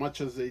as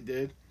much as they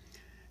did,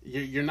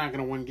 you're not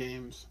gonna win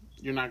games.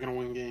 You're not gonna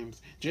win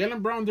games.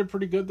 Jaylen Brown did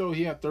pretty good though.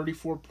 He had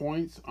 34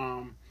 points.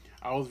 I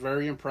was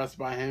very impressed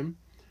by him.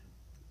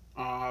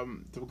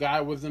 The guy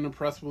I wasn't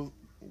impressed with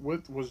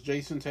was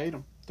Jason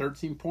Tatum.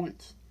 13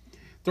 points.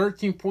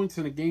 13 points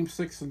in a Game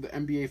 6 in the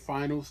NBA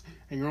Finals,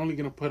 and you're only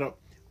going to put up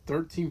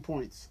 13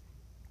 points.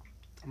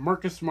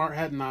 Marcus Smart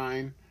had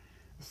 9.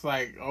 It's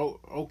like, oh,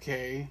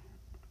 okay,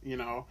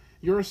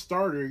 you're a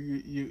starter.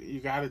 You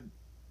got to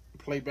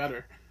play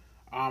better.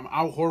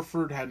 Al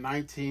Horford had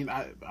 19.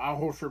 Al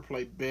Horford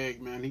played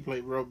big, man. He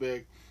played real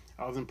big.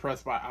 I was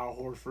impressed by Al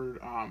Horford.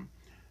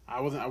 I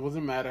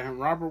wasn't mad at him.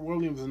 Robert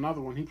Williams,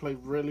 another one. He played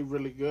really,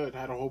 really good.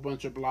 Had a whole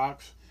bunch of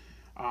blocks.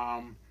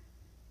 And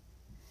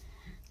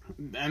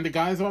the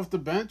guys off the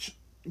bench,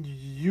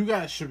 you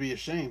guys should be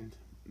ashamed.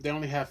 They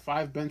only have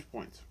 5 bench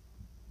points.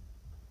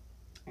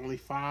 Only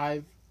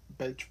 5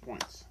 bench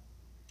points.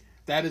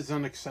 That is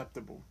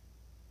unacceptable.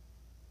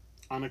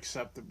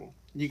 Unacceptable.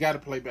 You got to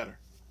play better.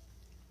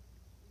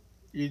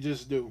 You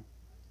just do.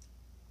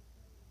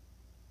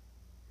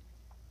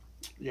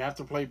 You have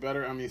to play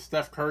better. I mean,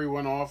 Steph Curry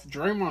went off.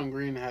 Draymond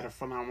Green had a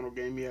phenomenal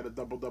game. He had a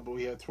double-double.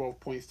 He had 12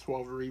 points,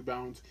 12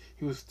 rebounds.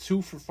 He was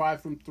 2 for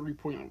 5 from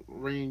three-point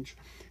range.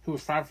 He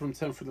was 5 from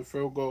 10 for the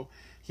field goal.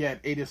 He had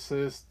 8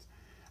 assists.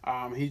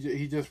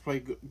 He just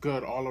played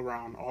good all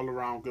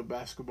around good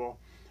basketball.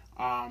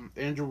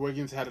 Andrew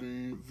Wiggins had a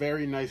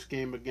very nice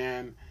game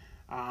again.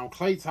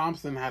 Klay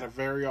Thompson had a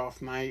very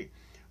off night,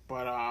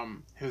 but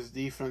his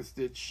defense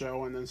did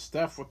show. And then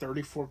Steph with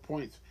 34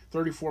 points,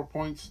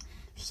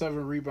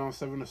 7 rebounds,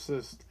 7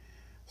 assists.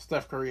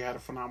 Steph Curry had a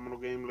phenomenal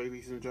game,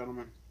 ladies and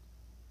gentlemen.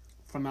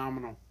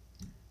 Phenomenal.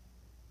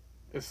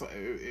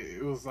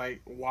 It was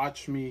like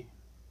watch me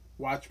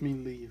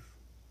leave,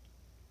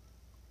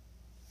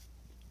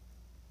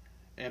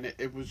 and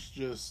it was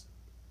just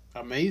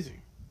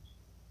amazing.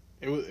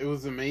 It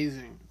was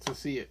amazing to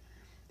see it.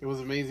 It was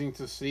amazing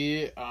to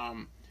see it.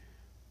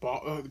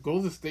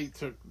 Golden State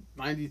took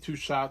 92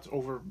 shots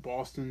over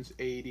Boston's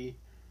 80.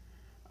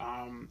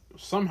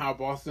 Somehow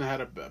Boston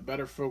had a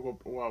better field goal.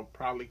 Well,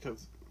 probably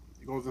because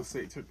Golden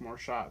State took more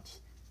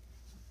shots.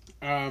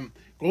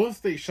 Golden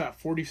State shot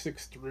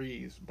 46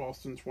 threes.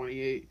 Boston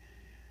 28.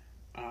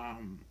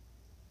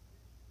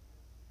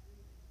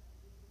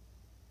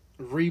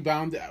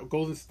 Rebounded.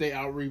 Golden State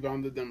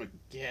out-rebounded them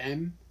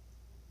again.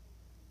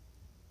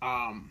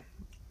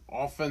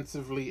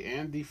 Offensively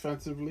and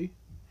defensively.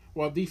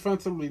 Well,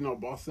 defensively, no.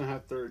 Boston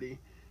had 30.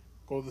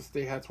 Golden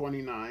State had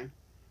 29.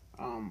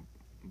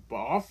 But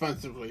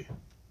offensively,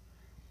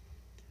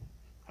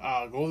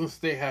 Golden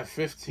State had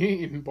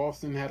 15.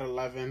 Boston had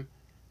 11.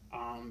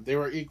 They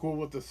were equal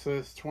with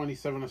assists,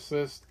 27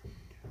 assists.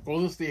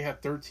 Golden State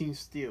had 13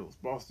 steals.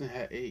 Boston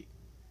had 8.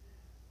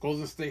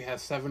 Golden State had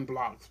 7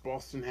 blocks.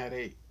 Boston had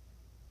 8.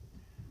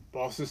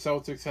 Boston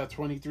Celtics had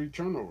 23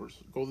 turnovers.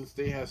 Golden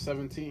State had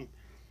 17.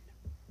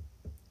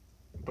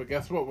 But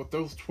guess what? With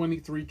those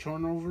 23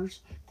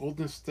 turnovers,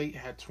 Golden State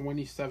had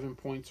 27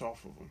 points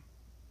off of them.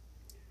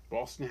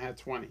 Boston had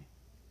 20.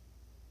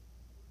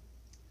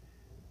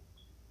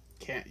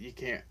 You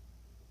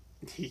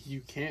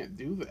can't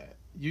do that.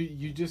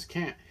 You just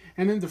can't.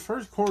 And in the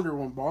first quarter,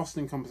 when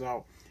Boston comes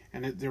out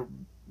and they're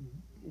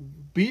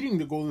beating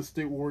the Golden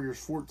State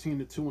Warriors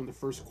 14-2 in the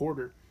first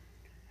quarter,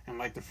 and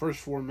like the first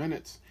 4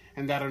 minutes,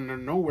 and that out of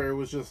nowhere it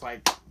was just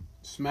like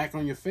smack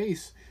on your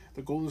face.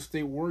 The Golden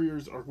State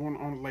Warriors are going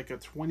on like a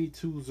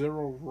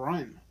 22-0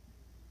 run.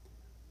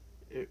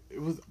 It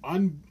was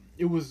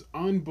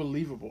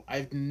unbelievable.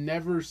 I've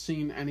never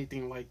seen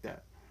anything like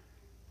that.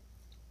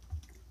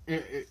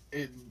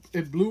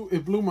 It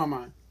blew my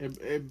mind.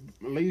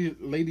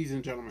 Ladies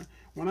and gentlemen,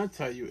 when I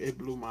tell you it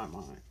blew my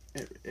mind,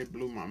 it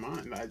blew my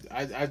mind.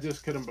 I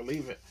just couldn't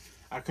believe it.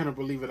 I couldn't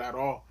believe it at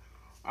all.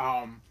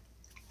 But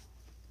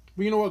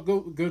you know what?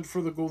 Good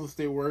for the Golden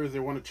State Warriors. They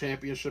won a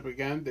championship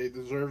again. They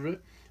deserve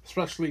it.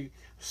 Especially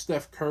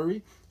Steph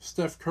Curry.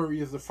 Steph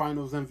Curry is the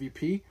Finals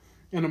MVP.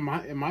 And in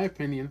my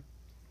opinion,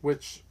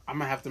 which I'm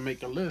going to have to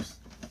make a list.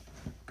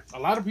 A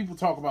lot of people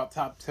talk about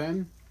top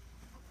 10.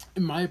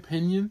 In my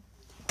opinion,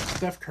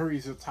 Steph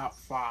Curry's a top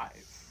 5.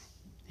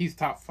 He's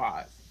top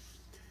 5.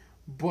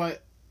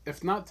 But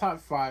if not top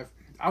 5,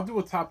 I'll do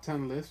a top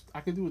 10 list.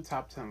 I could do a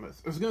top 10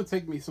 list. It's going to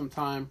take me some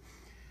time.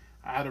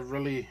 I had to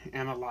really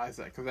analyze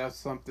that because that's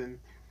something.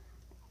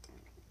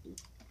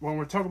 When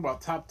we're talking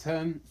about top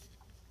 10,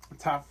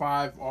 top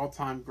 5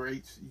 all-time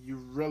greats, you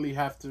really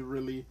have to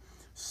really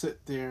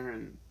sit there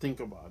and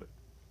think about it.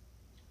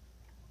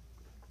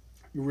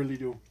 You really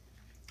do.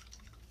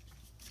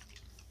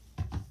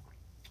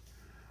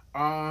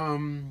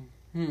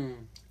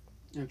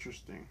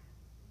 Interesting.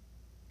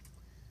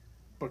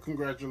 But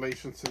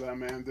congratulations to that,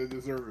 man. They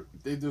deserve it.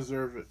 They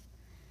deserve it.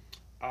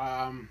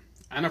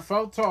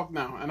 NFL talk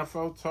now.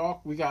 NFL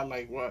talk. We got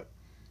like what?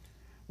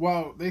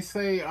 Well, they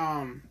say,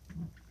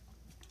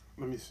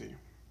 let me see.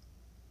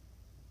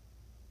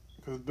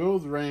 Because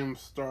Bills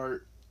Rams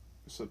start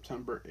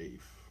September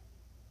 8th.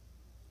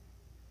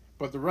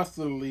 But the rest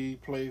of the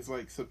league plays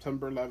like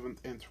September 11th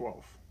and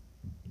 12th.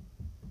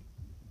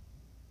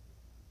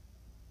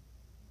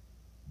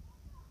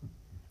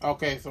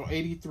 Okay, so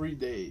 83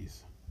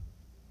 days.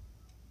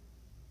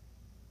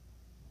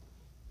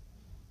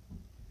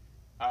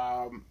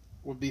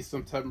 Would be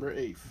September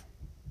 8th.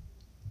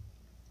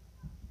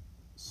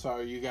 So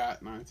you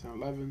got 9, 10,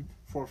 11,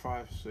 4,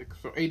 5, 6.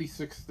 So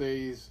 86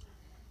 days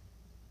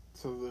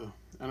to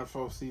the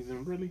NFL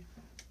season, really.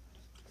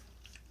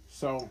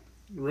 So,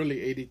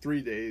 really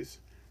 83 days.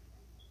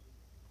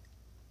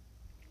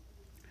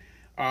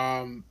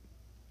 Um,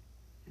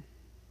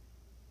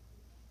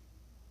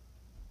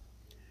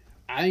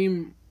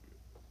 I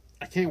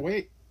can't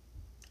wait.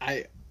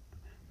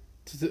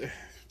 To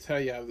tell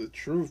you the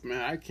truth,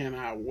 man, I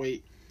cannot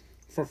wait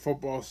for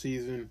football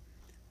season.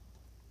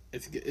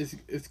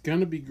 It's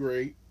gonna be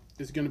great.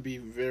 It's gonna be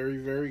very,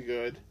 very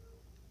good.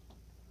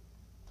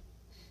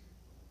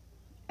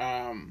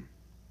 Um,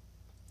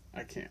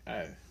 I can't.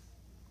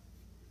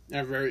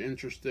 I'm very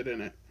interested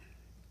in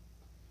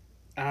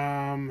it.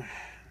 Um,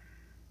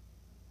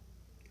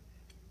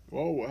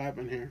 whoa, what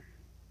happened here?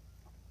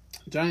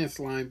 Giants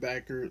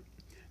linebacker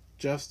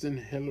Justin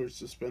Hillard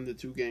suspended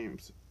 2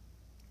 games.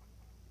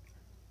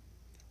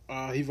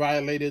 He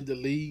violated the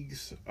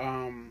league's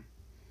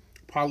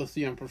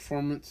policy on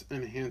performance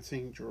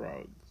enhancing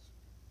drugs.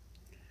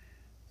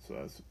 So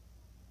that's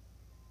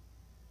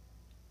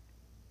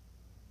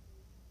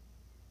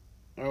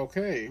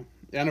okay.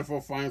 The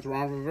NFL fines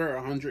Ron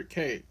Rivera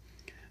 $100K.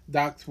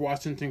 Docks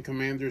Washington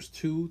Commanders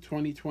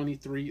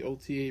 2023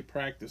 OTA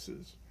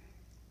practices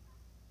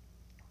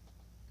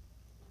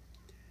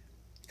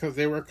because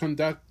they were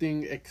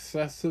conducting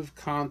excessive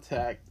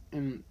contact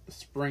in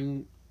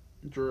spring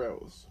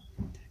drills.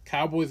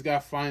 Cowboys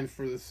got fined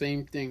for the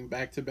same thing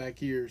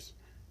back-to-back years.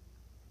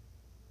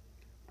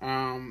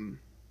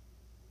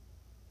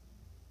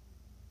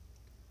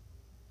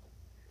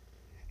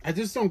 I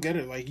just don't get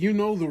it. Like, you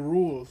know the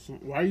rules.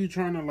 Why are you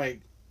trying to,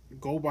 like,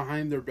 go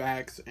behind their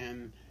backs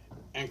and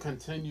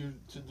continue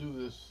to do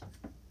this?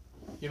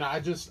 You know,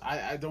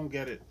 I don't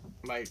get it.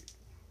 Like,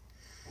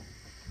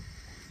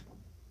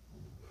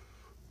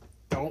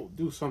 don't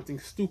do something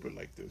stupid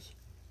like this.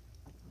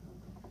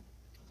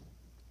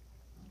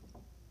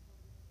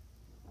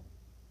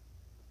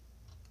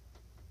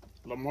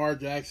 Lamar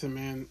Jackson,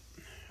 man,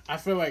 I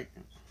feel like,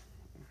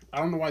 I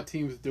don't know why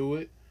teams do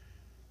it.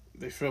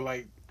 They feel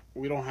like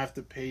we don't have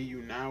to pay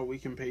you now, we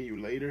can pay you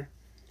later.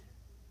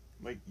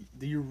 Like,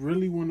 do you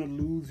really want to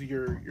lose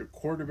your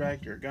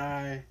quarterback, your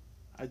guy?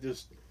 I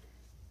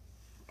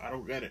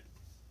don't get it.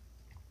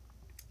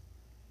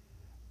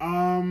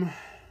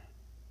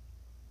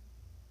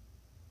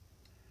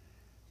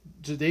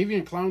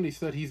 Jadeveon Clowney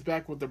said he's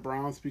back with the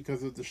Browns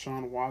because of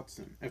Deshaun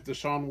Watson. If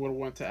Deshaun would have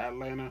went to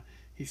Atlanta,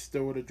 he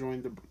still would have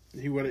joined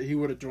he would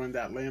have joined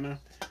Atlanta.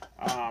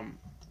 I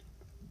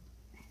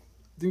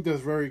think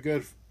that's very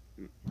good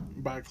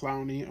by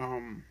Clowney.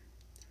 I'm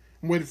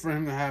waiting for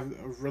him to have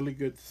a really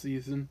good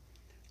season,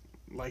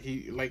 like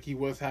he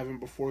was having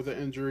before the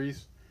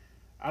injuries.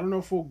 I don't know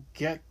if we'll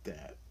get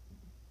that,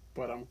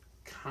 but I'm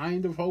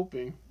kind of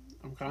hoping.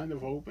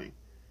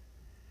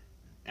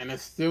 And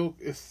it's still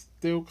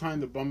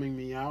kind of bumming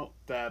me out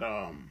that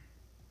I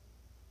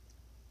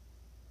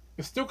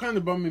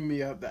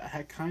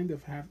kind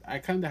of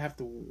have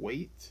to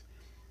wait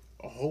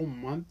a whole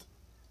month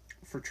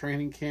for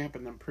training camp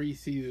and then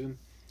preseason.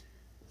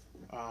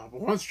 But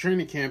once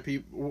training camp,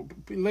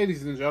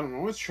 ladies and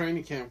gentlemen, once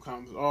training camp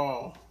comes,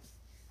 oh,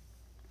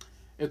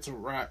 it's a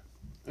wrap.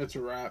 It's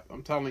a wrap.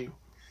 I'm telling you.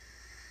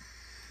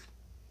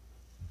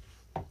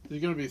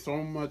 There's going to be so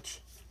much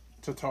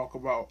to talk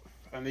about.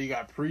 And then you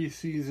got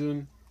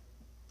preseason.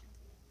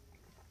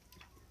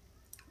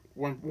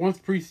 Once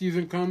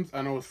preseason comes,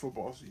 I know it's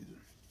football season.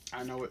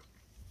 I know it.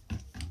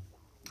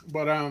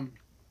 But,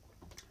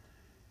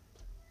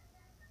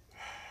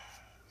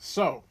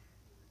 So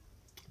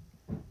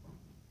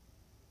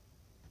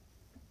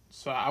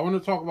I want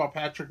to talk about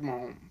Patrick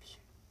Mahomes.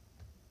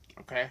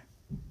 Okay?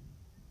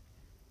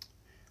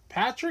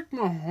 Patrick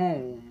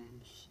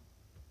Mahomes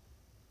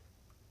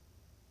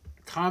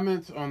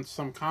comments on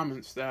some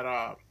comments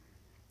that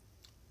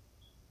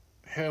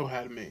Hill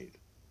had made.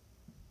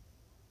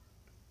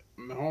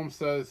 Mahomes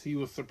says he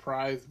was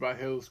surprised by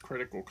Hill's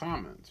critical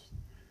comments.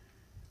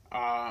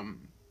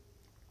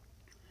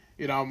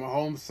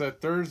 Mahomes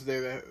said Thursday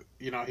that,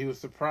 he was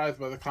surprised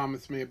by the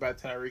comments made by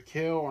Tyreek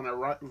Hill on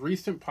a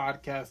recent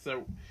podcast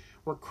that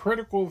were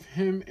critical of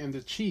him and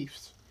the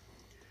Chiefs.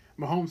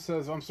 Mahomes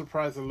says, I'm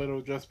surprised a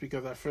little just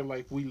because I feel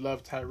like we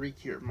love Tyreek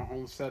here.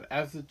 Mahomes said,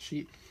 as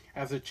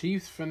the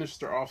Chiefs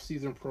finished their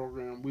offseason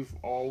program, we've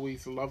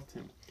always loved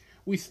him.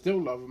 We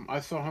still love him.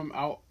 I saw him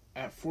out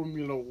at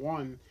Formula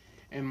One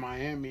in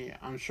Miami.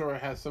 I'm sure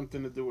it has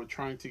something to do with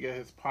trying to get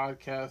his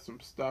podcast,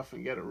 some stuff,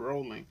 and get it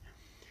rolling.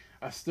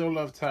 I still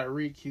love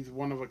Tyreek. He's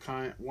one of a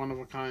kind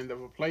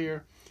of a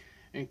player.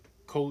 And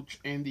Coach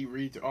Andy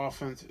Reid's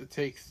offense, it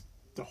takes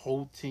the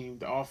whole team.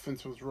 The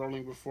offense was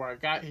rolling before I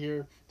got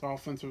here. The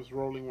offense was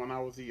rolling when I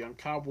was a young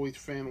Cowboys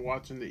fan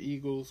watching the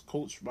Eagles,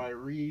 coached by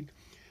Reid,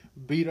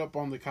 beat up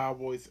on the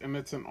Cowboys. And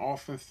it's an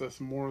offense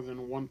that's more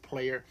than one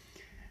player.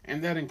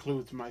 And that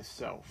includes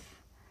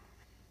myself.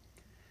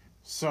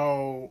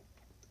 So,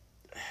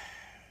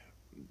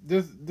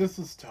 this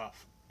is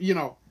tough.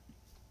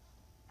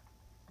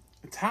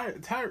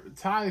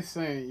 Ty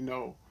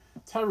saying,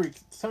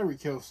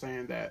 Tyreek Hill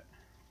saying that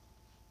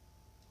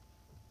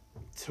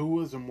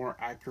Tua is a more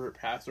accurate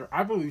passer.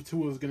 I believe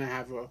Tua is going to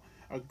have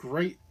a a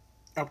great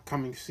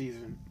upcoming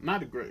season.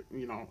 Not a great,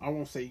 I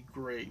won't say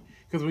great,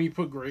 because when you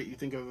put great, you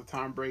think of the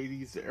Tom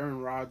Brady's, the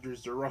Aaron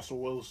Rodgers, the Russell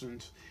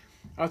Wilsons.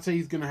 I'd say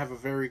he's going to have a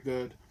very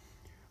good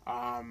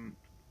upcoming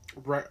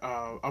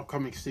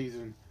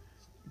season.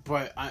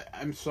 But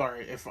I'm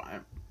sorry if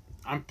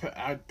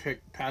I'd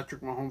pick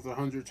Patrick Mahomes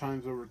 100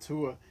 times over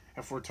Tua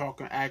if we're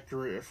talking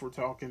accurate. If we're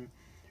talking,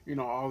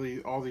 all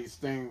these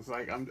things.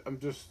 Like I'm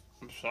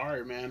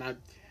sorry, man.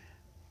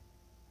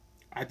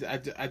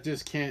 I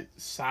just can't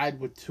side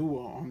with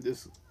Tua on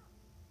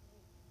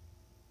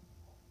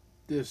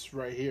this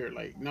right here.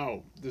 Like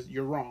no,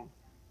 you're wrong.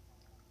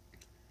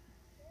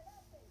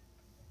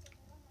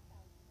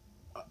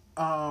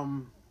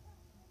 Um.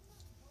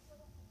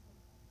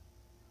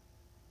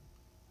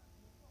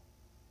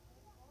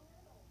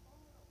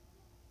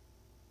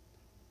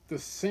 The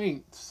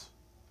Saints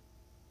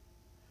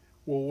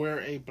will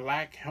wear a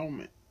black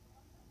helmet.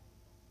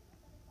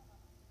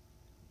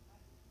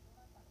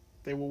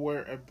 They will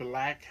wear a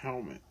black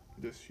helmet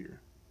this year.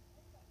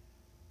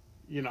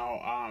 You know,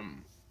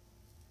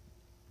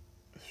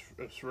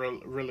 it's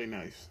really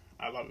nice.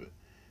 I love it.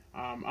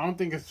 I don't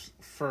think it's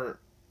for.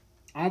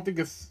 I don't think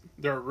it's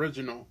their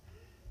original,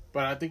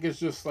 but I think it's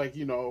just like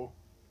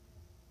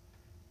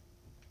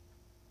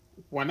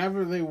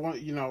whenever they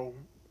want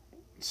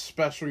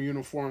special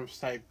uniforms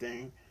type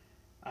thing.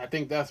 I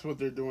think that's what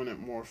they're doing it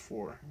more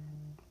for.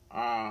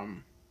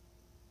 Um,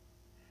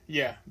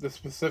 yeah, the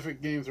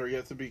specific games are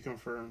yet to be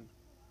confirmed.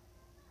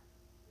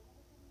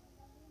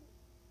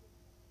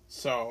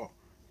 So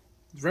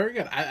very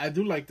good. I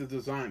do like the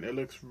design. It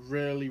looks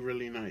really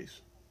really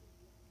nice.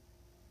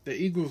 The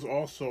Eagles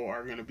also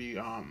are gonna be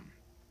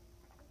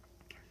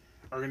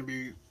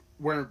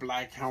wearing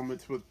black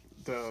helmets with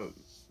the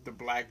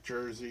black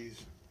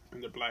jerseys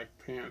and the black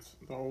pants,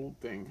 the whole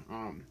thing.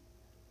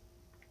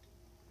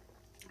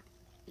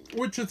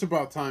 Which it's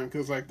about time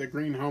because like the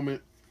green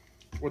helmet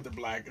with the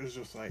black is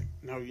just like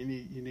no, you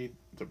need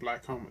the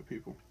black helmet,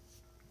 people.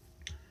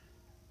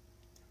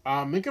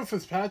 Minka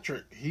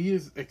Fitzpatrick, he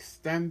is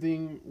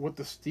extending with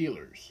the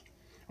Steelers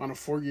on a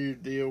 4-year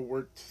deal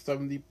worth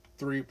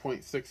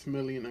 $73.6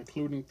 million,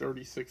 including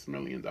 $36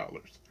 million.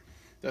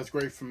 That's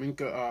great for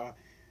Minka.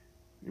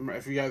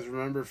 If you guys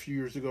remember, a few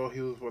years ago,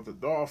 he was with the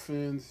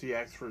Dolphins. He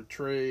asked for a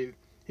trade.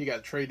 He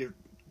got traded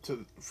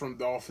from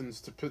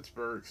Dolphins to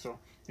Pittsburgh. So,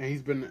 and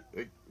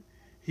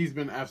he's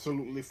been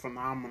absolutely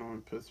phenomenal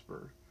in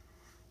Pittsburgh.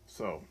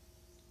 So,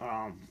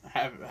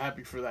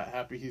 happy for that.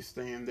 Happy he's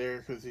staying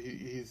there because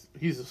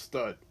he's a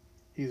stud.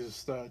 He's a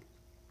stud.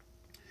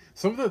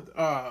 Some of the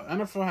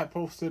NFL had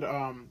posted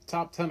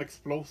top 10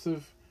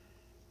 explosive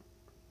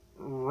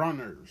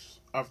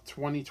runners of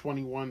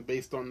 2021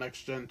 based on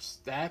next gen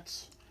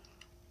stats.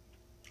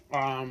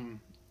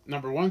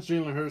 Number 1 is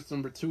Jalen Hurts.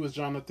 Number 2 is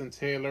Jonathan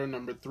Taylor.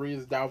 Number 3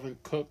 is Dalvin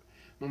Cook.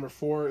 Number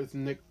 4 is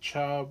Nick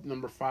Chubb.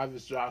 Number 5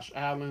 is Josh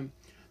Allen.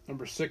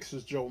 Number 6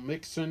 is Joe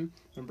Mixon.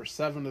 Number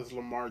 7 is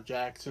Lamar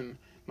Jackson.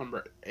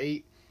 Number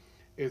 8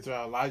 is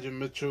Elijah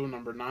Mitchell.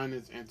 Number 9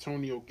 is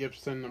Antonio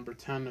Gibson. Number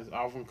 10 is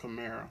Alvin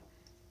Kamara.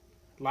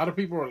 A lot of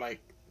people are like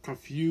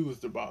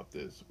confused about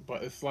this,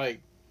 but it's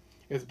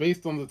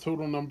based on the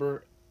total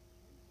number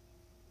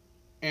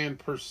and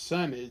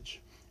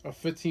percentage of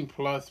 15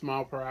 plus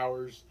mile per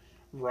hours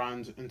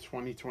runs in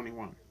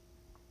 2021.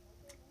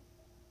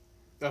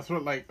 That's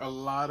what like a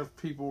lot of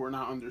people were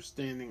not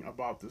understanding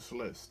about this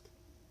list.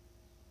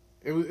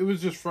 It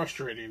was just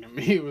frustrating to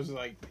me. It was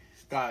like,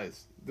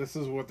 guys, this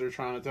is what they're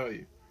trying to tell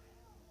you.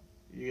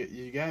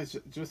 You guys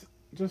just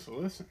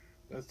listen.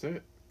 That's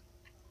it.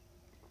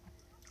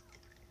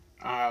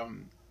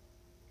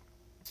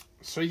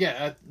 So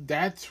yeah,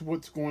 that's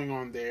what's going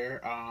on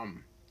there.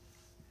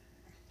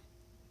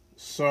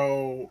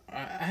 So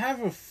I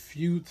have a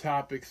few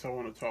topics I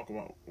want to talk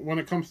about when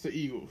it comes to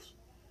Eagles.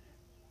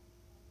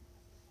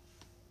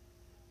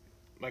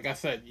 Like I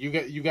said, you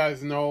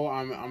guys know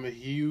I'm a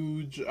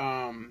huge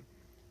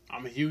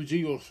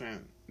Eagles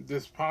fan.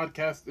 This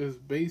podcast is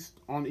based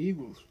on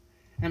Eagles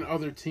and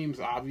other teams,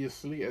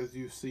 obviously, as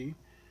you see.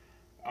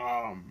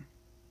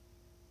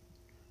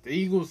 The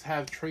Eagles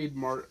have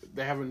trademark.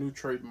 They have a new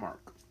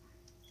trademark.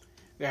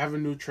 They have a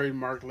new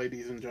trademark,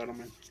 ladies and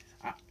gentlemen.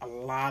 A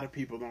lot of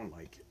people don't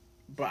like it,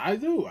 but I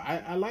do.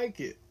 I like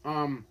it.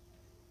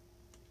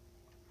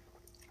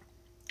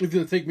 It's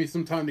gonna take me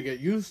some time to get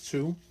used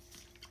to,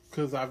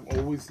 because I've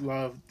always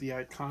loved the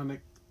iconic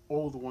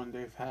old one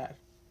they've had.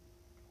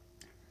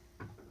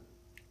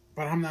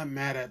 But I'm not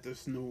mad at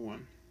this new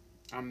one.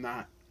 I'm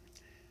not.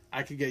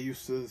 I could get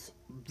used to this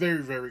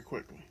very, very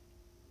quickly.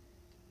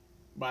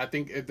 But I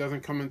think it doesn't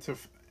come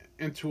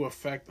into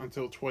effect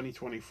until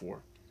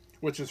 2024,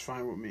 which is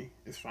fine with me.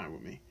 It's fine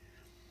with me.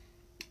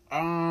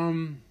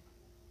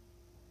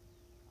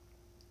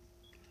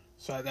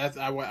 So that's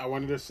I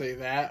wanted to say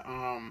that.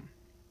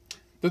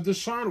 The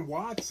Deshaun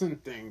Watson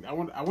thing. I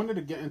wanted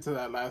to get into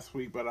that last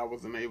week, but I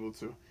wasn't able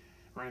to.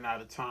 Ran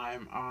out of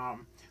time.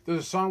 The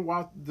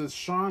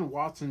Deshaun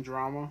Watson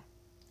drama.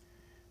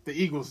 The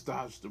Eagles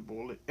dodged the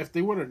bullet. If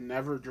they would have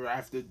never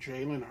drafted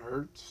Jalen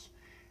Hurts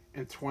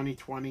in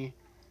 2020,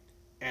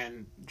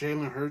 and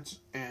Jalen Hurts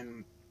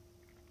and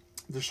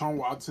Deshaun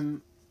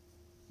Watson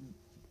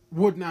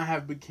would not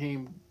have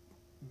became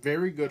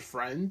very good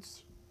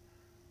friends,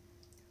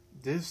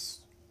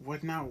 this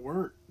would not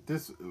work.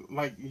 This,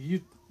 like,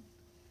 you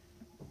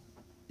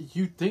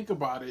think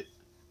about it,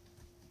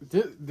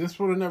 this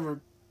would have never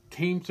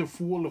came to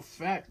full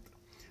effect.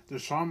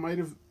 Deshaun might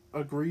have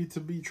agreed to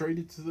be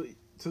traded to the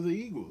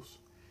Eagles.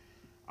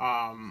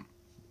 So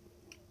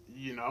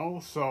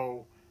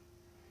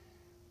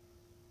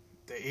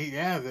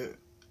the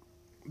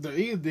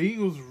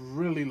Eagles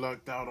really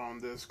lucked out on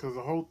this, because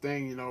the whole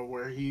thing,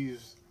 where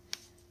he's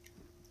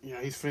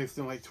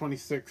facing like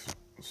 26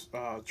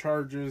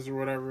 charges or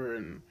whatever,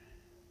 and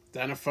the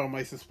NFL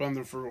might suspend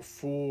him for a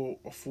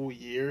full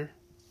year.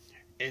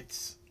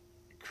 It's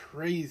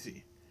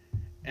crazy.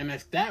 And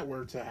if that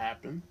were to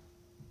happen,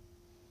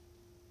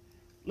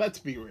 let's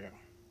be real.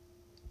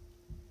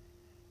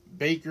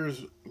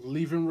 Baker's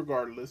leaving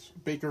regardless.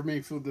 Baker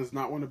Mayfield does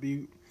not want to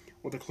be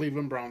with the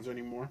Cleveland Browns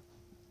anymore.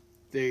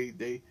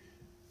 They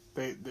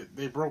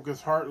broke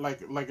his heart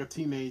like a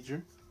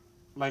teenager,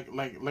 like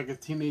a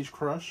teenage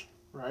crush,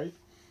 right?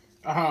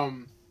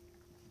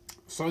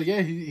 So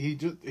yeah,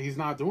 he's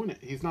not doing it.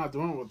 He's not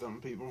doing it with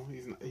them people.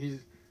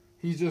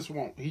 He just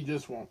won't. He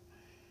just won't.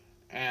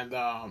 And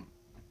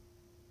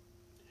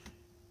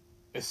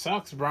it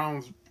sucks.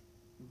 Browns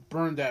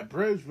burned that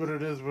bridge, but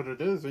it is what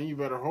it is, and you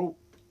better hope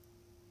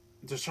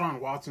Deshaun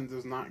Watson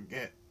does not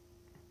get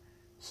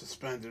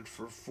suspended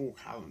for a full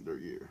calendar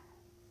year.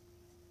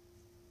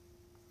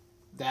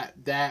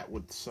 That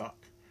would suck.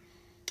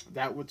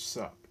 That would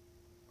suck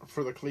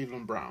for the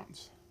Cleveland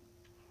Browns.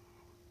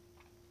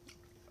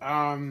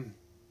 And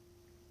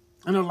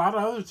a lot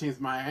of other teams.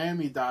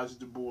 Miami dodged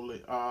the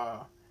bullet.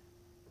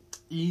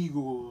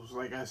 Eagles,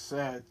 like I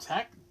said.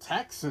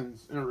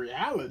 Texans, in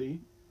reality,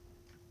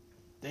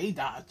 they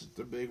dodged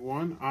the big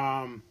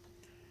one.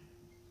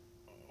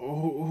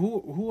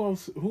 Who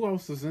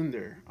else is in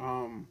there?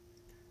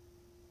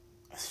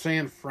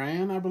 San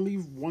Fran, I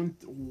believe,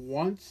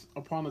 once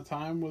upon a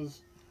time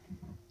was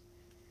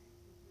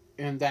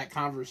in that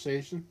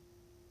conversation.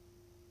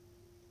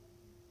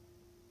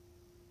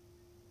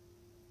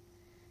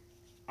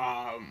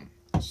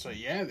 So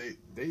yeah,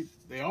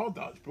 they all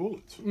dodge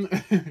bullets.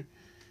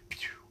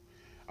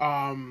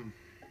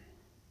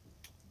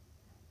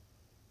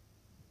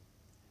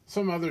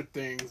 Some other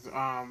things.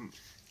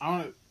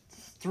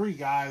 Three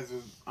guys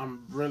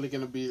I'm really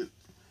gonna be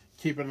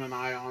keeping an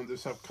eye on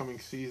this upcoming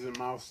season: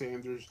 Miles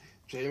Sanders,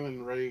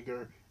 Jalen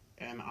Reagor,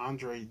 and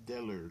Andre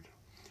Dillard.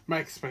 My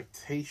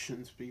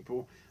expectations,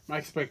 people. My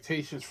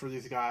expectations for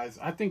these guys.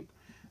 I think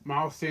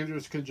Miles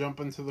Sanders could jump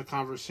into the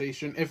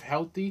conversation, if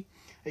healthy,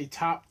 a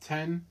top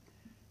 10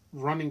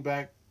 running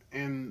back,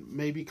 and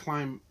maybe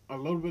climb a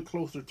little bit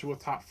closer to a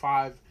top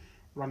 5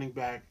 running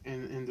back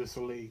in this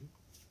league.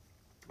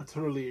 I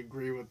totally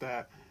agree with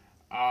that.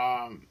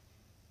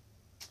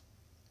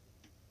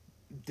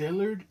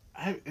 Dillard,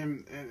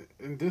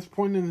 in this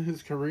point in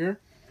his career,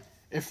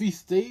 if he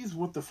stays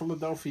with the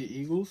Philadelphia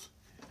Eagles,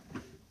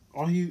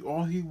 all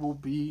he will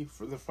be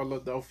for the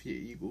Philadelphia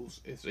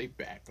Eagles is a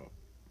backup.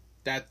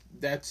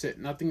 That's it.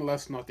 Nothing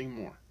less, nothing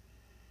more.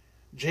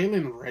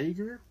 Jalen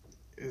Reagor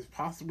is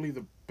possibly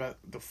the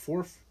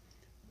fourth,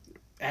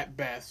 at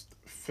best,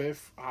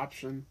 fifth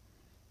option,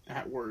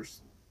 at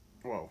worst.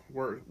 Well,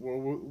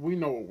 we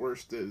know what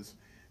worst is: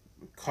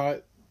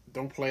 cut,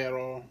 don't play at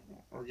all,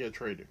 or get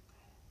traded.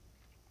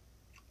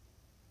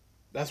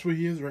 That's where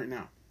he is right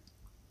now.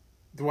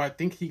 Do I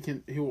think he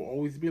will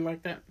always be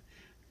like that?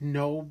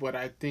 No, but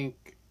I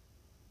think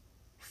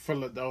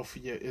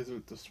Philadelphia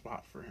isn't the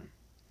spot for him.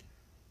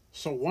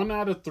 So 1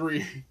 out of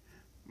 3,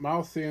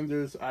 Miles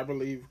Sanders, I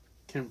believe,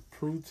 can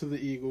prove to the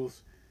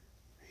Eagles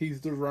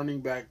he's the running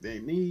back they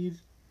need.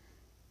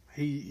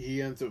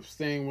 He ends up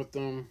staying with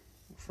them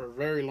for a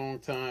very long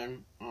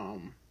time.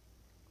 And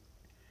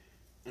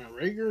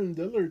Reagor and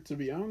Dillard, to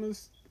be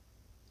honest,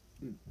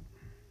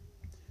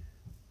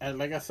 and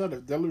like I said,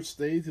 if Dillard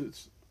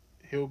stays,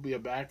 he'll be a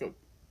backup.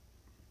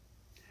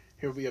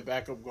 He'll be a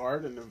backup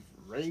guard, and if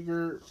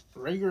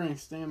Reagor ain't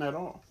staying at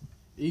all.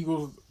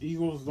 Eagles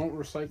don't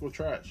recycle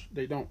trash.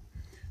 They don't.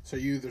 So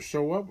you either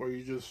show up or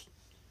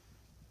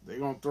they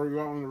gonna throw you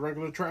out in the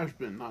regular trash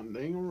bin.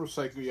 They ain't gonna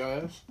recycle your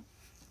ass.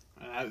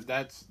 And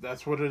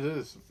that's what it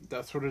is.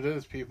 That's what it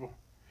is, people.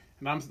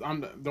 And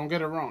I'm don't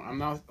get it wrong.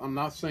 I'm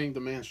not saying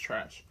the man's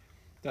trash.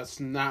 That's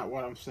not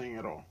what I'm saying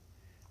at all.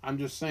 I'm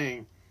just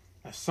saying,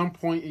 at some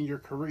point in your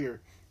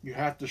career, you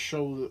have to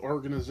show the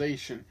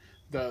organization,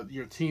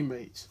 your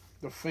teammates,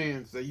 the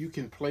fans, that you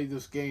can play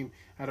this game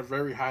at a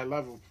very high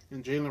level.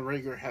 And Jalen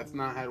Reagor has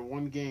not had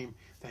one game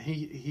that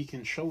he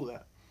can show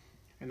that.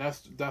 And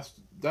that's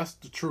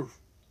the truth.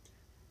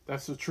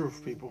 That's the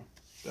truth, people.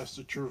 That's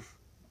the truth.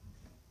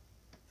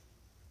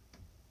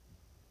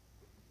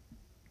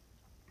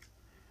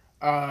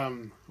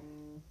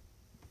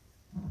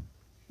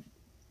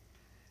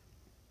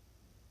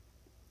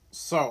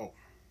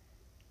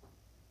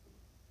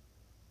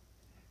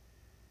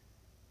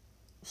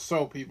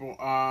 So people,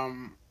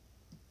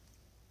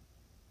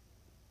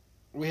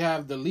 we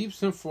have the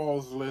leaps and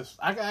falls list.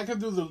 I could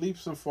do the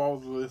leaps and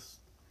falls list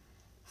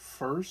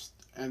first,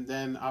 and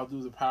then I'll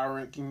do the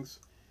power rankings.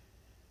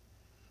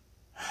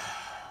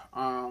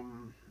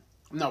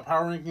 No,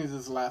 power rankings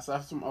is last. I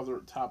have some other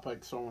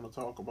topics I want to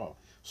talk about.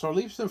 So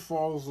leaps and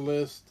falls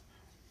list.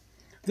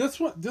 This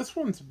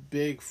one's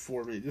big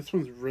for me. This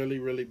one's really,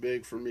 really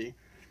big for me.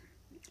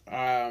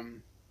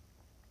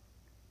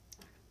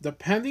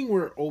 Depending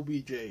where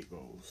OBJ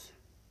goes,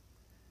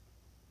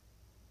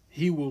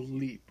 he will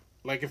leap.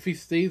 Like if he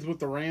stays with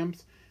the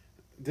Rams,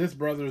 this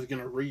brother is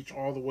gonna reach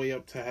all the way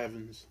up to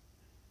heavens,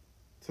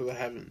 to the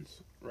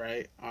heavens,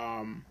 right?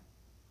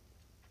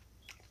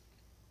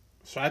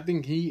 So I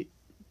think he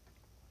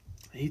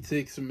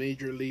takes a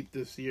major leap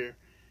this year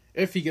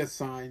if he gets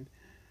signed.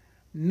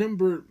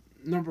 Number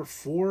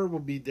 4 will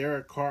be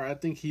Derek Carr. I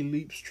think he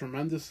leaps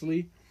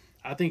tremendously.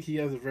 I think he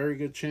has a very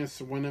good chance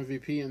to win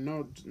MVP, and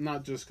no,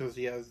 not just because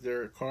he has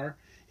Derek Carr,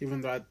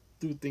 even though I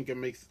do think it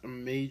makes a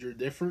major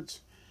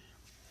difference.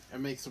 It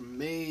makes a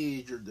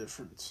major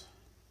difference.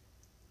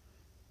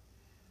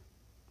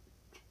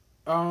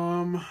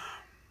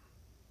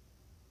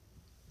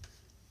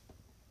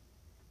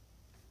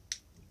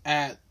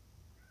 At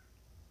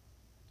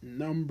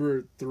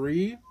number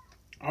 3,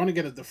 I want to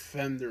get a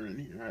defender in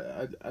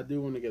here. I do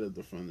want to get a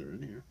defender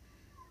in here.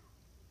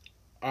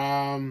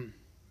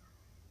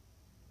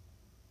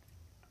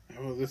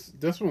 Oh,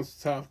 this one's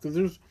tough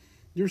because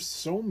there's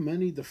so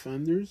many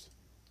defenders.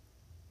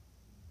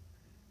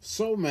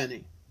 So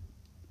many.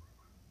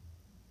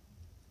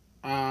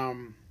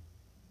 I'm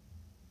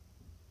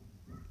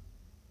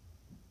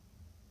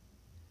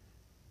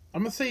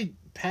gonna say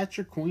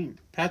Patrick Queen.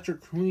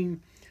 Patrick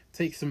Queen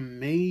takes a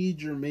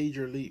major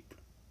leap.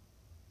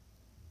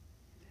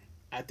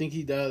 I think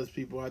he does,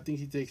 people. I think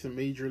he takes a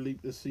major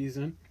leap this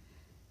season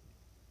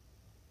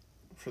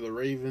for the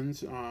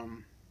Ravens.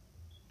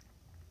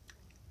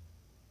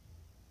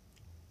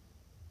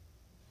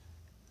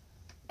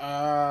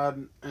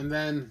 And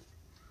then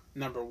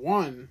number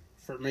 1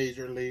 for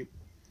major leap.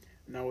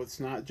 No, it's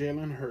not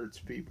Jalen Hurts,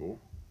 people.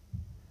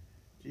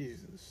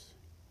 Jesus.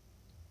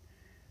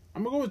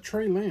 I'm going to go with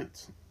Trey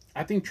Lance.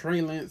 I think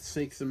Trey Lance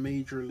takes a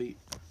major leap.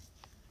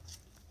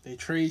 They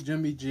trade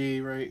Jimmy G,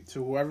 right,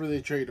 to whoever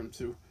they trade him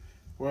to.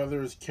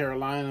 Whether it's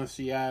Carolina,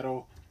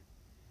 Seattle,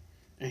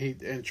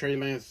 and Trey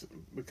Lance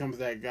becomes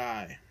that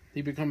guy.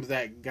 He becomes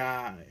that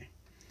guy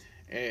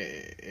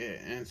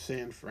in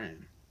San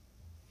Fran.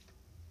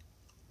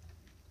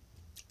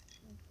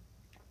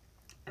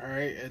 All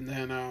right, and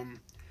then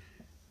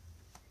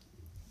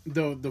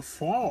the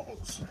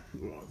fails.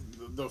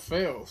 The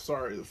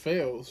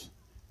fails.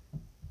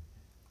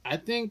 I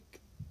think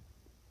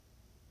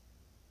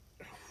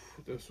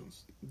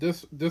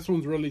this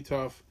one's really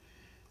tough.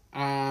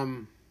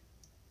 I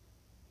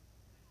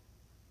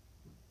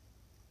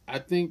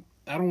think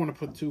I don't want to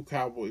put 2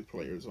 Cowboy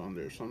players on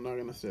there, so I'm not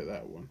gonna say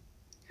that one.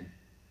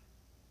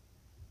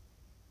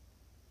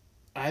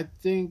 I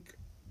think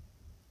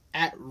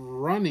at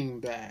running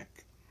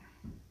back,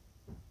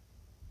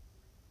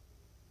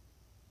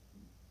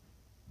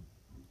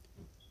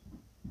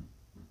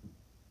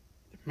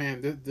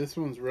 man, this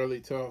one's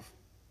really tough.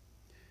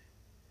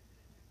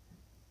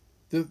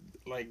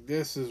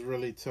 This is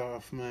really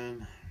tough,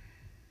 man.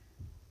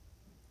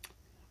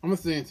 I'm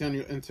gonna say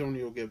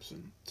Antonio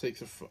Gibson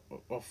takes a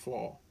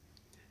fall.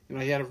 You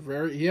know, he had a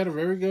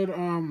very good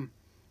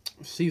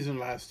season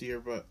last year,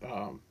 but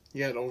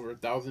he had over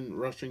 1,000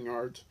 rushing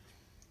yards.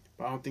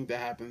 But I don't think that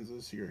happens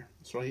this year.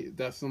 So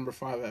that's number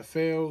 5 that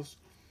fails.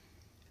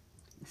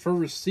 For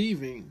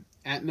receiving,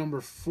 at number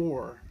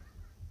 4,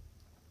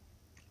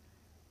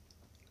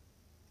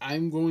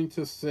 I'm going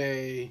to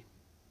say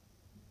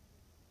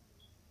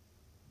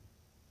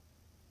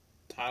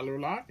Tyler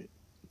Lockett.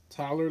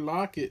 Tyler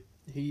Lockett,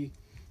 he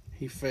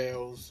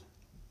fails.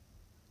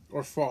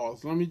 Or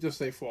falls. Let me just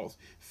say falls.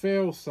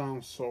 Fails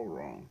sounds so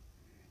wrong.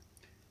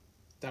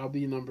 That'd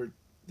be number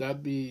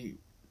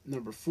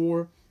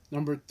 4.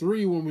 Number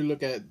 3, when we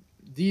look at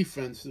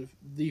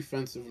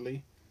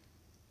defensively.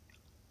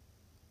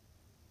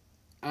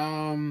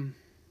 At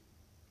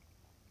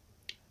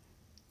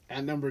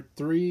number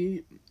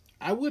 3,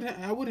 I would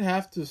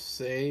have to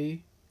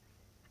say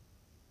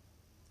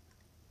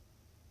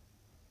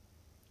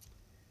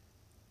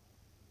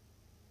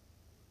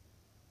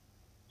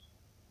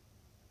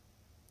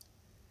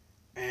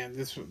man,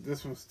 this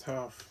one's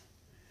tough.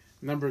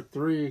 Number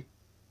 3,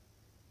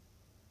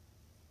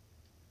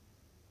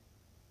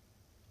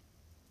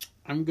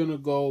 I'm gonna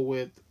go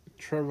with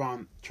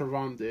Trevon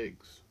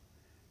Diggs.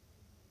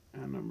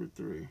 At number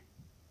 3.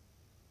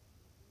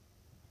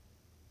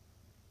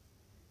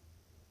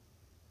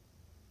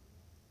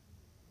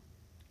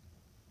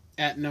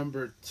 At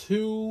number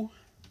 2,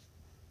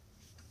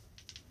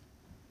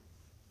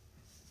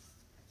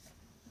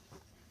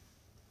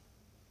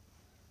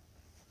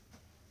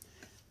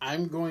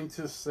 I'm going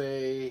to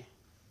say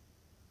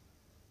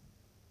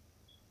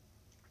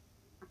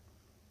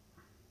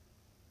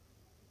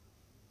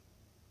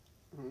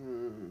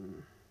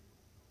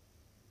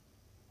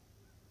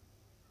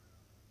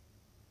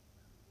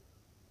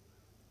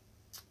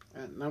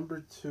At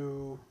number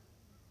 2,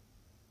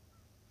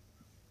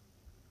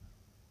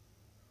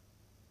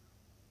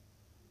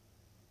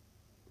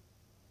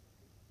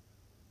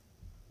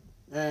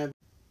 and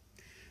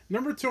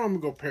number 2, I'm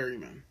going to go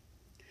Perryman.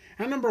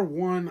 At number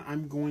 1,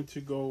 I'm going to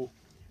go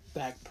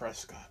Dak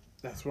Prescott.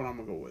 That's what I'm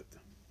going to go with.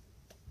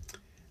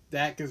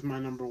 Dak is my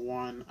number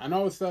 1. I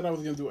know I said I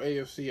was going to do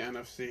AFC,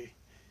 NFC.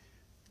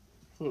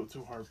 A little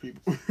too hard,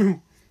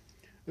 people.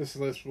 This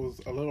list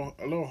was a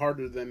little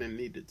harder than it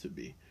needed to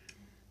be.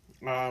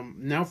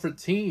 Now for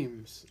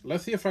teams.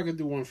 Let's see if I can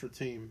do one for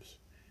teams.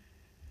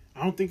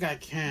 I don't think I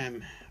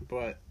can,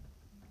 but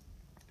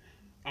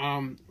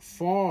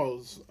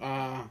falls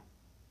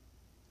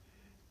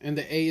in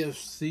the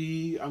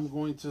AFC, I'm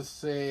going to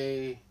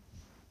say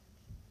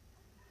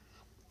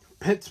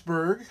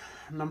Pittsburgh,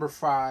 number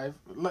 5.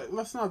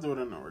 Let's not do it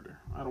in order.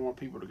 I don't want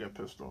people to get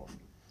pissed off.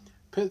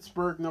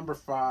 Pittsburgh, number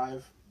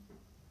 5.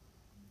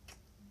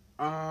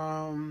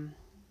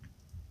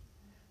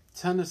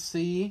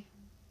 Tennessee,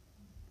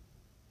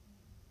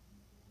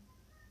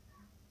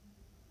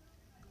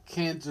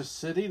 Kansas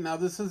City. Now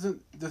this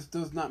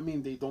does not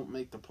mean they don't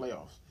make the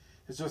playoffs.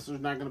 It's just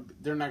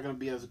they're not gonna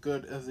be as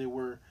good as they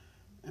were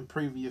in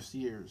previous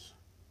years.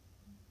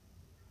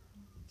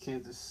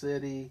 Kansas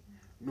City,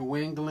 New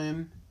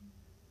England,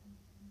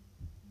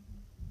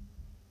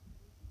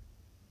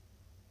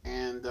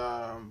 and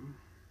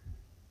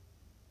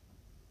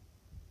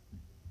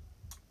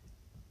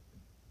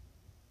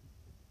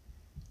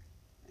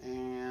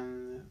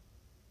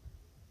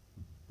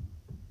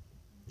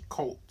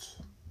Colts.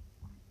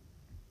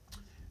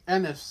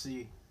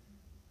 NFC,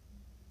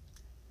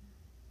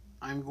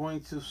 I'm going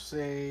to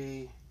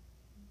say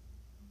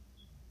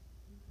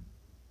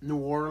New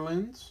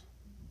Orleans,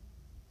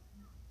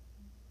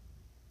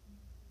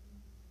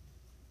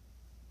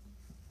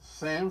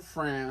 San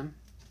Fran,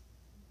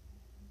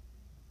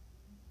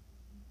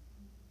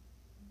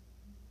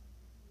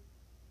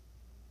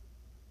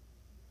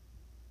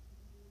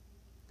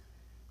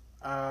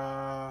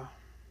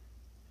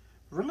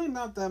 really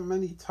not that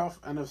many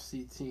tough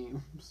NFC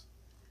teams.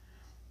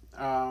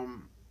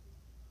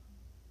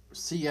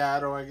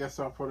 Seattle, I guess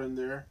I'll put in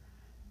there.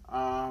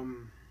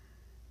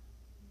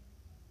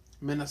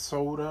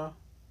 Minnesota.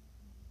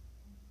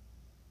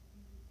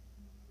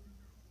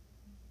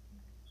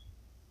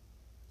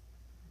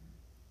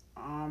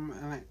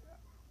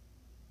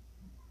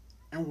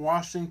 And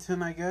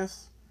Washington, I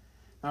guess.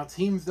 Now,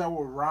 teams that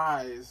will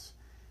rise,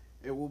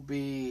 it will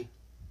be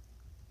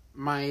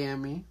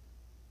Miami,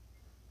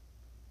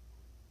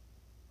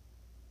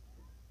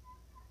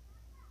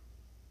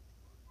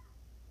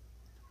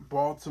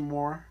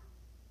 Baltimore,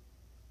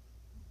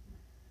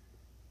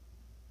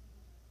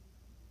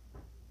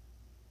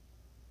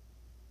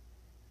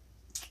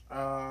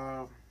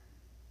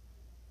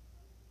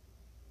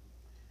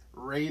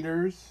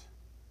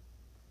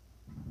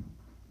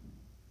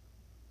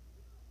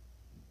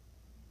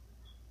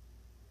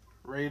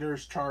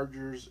 Raiders,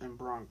 Chargers, and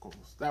Broncos.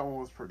 That one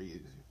was pretty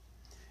easy.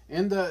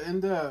 In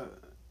the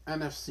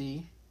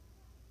NFC,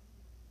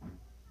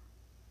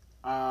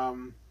 I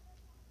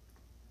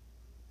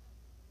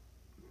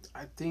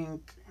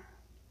think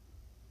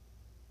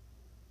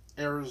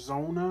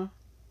Arizona,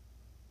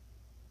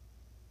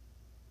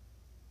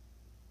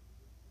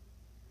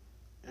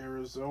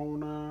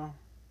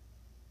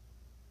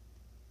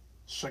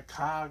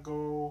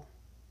 Chicago,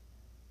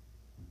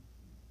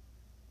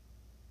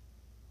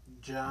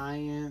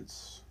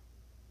 Giants,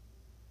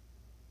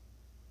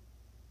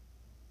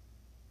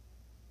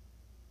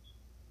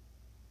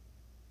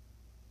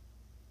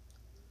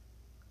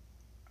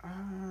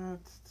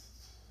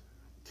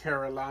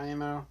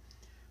 Carolina,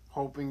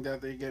 hoping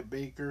that they get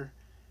Baker,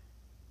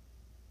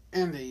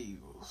 and the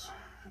Eagles.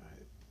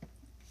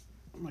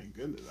 Oh my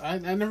goodness, I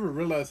never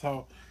realized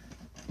how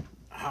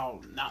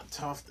not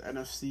tough the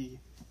NFC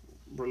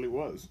really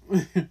was.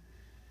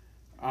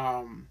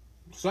 So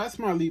that's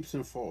my leaps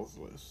and falls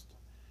list.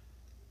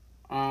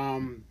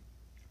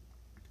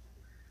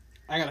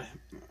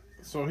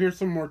 So here's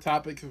some more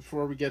topics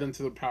before we get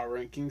into the power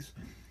rankings.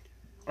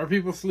 Are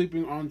people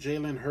sleeping on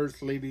Jalen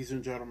Hurts, ladies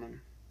and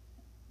gentlemen,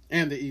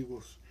 and the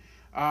Eagles?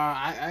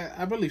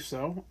 I believe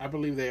so. I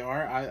believe they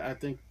are. I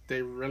think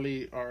they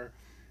really are.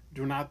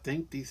 Do not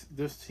think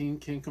this team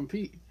can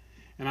compete,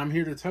 and I'm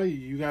here to tell you,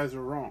 you guys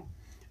are wrong.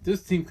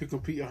 This team could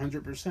compete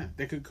 100%.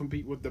 They could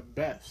compete with the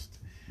best.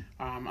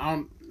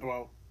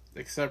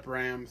 Except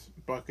Rams,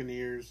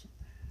 Buccaneers,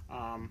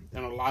 and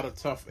a lot of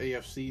tough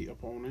AFC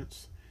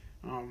opponents.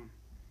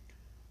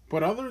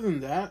 But other than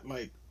that,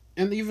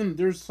 and even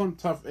there's some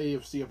tough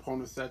AFC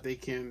opponents that they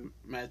can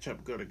match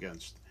up good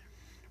against.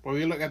 But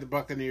you look at the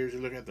Buccaneers, you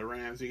look at the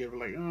Rams, you get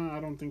I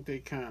don't think they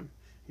can,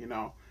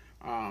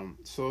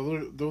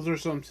 So those are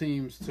some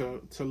teams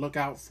to look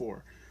out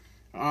for.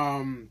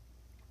 Now,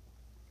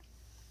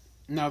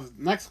 the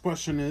next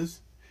question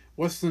is,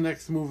 what's the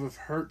next move if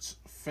Hurts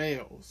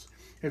fails?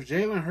 If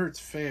Jalen Hurts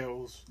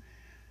fails,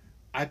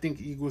 I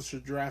think Eagles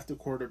should draft a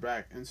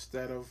quarterback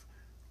instead of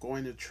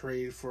going to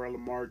trade for a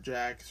Lamar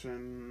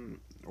Jackson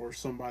or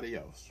somebody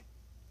else.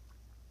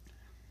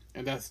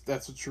 And that's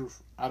the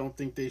truth. I don't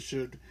think they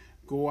should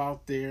go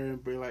out there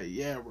and be like,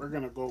 yeah, we're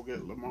gonna go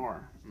get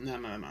Lamar. No,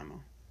 no, no,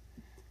 no.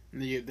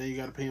 Then you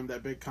got to pay him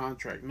that big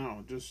contract.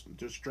 No,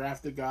 just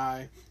draft the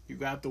guy. You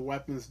got the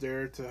weapons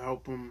there to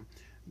help him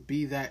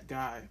be that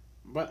guy.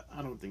 But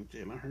I don't think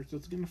Jalen Hurts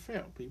is gonna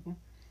fail, people.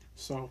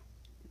 So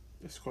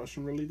this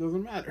question really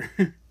doesn't matter.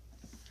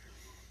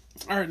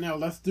 All right, now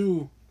let's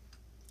do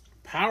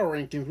power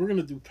rankings. We're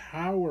gonna do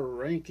power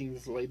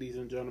rankings, ladies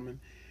and gentlemen.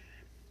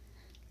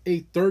 A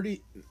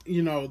 30,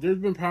 there's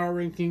been power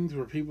rankings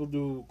where people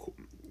do,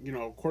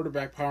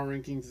 quarterback power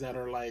rankings that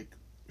are like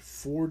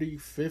 40,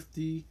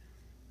 50.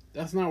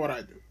 That's not what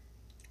I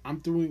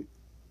do.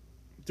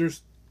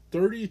 There's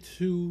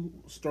 32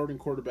 starting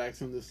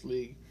quarterbacks in this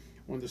league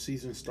when the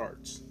season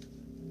starts.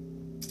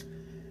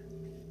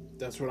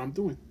 That's what I'm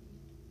doing.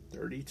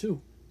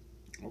 32.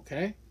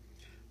 Okay?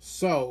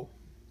 So,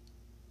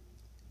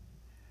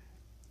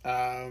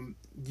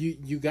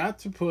 you got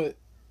to put.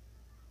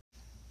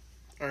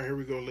 All right, here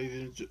we go,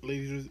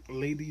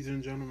 ladies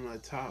and gentlemen. My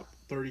top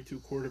 32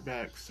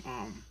 quarterbacks.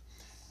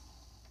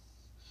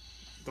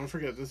 Don't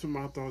forget, this is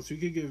my thoughts. You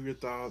could give your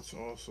thoughts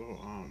also.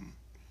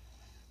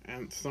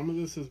 And some of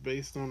this is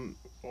based on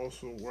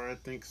also where I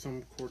think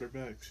some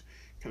quarterbacks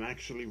can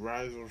actually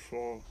rise or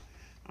fall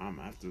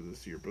after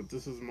this year. But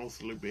this is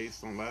mostly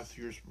based on last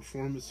year's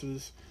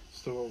performances.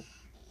 So,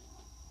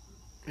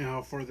 and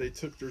how far they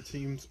took their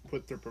teams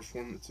with their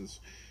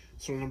performances.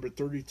 So number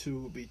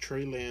 32 would be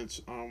Trey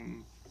Lance.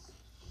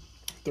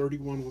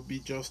 31 would be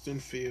Justin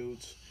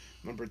Fields.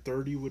 Number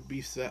 30 would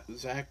be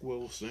Zach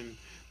Wilson.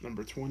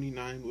 Number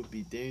 29 would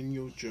be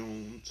Daniel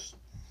Jones.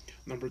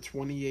 Number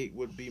 28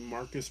 would be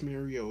Marcus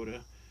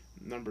Mariota.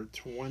 Number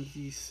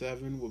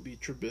 27 would be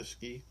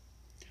Trubisky.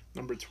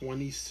 Number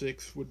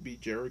 26 would be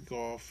Jared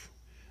Goff.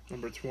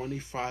 Number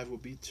 25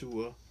 would be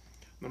Tua.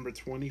 Number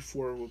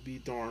 24 would be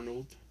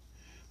Darnold.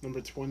 Number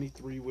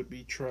 23 would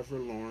be Trevor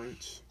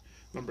Lawrence.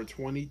 Number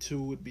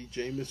 22 would be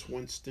Jameis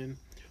Winston.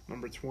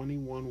 Number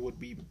 21 would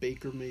be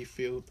Baker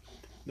Mayfield.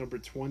 Number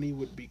 20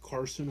 would be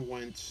Carson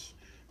Wentz.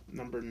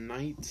 Number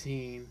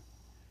 19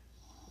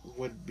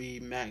 would be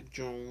Mac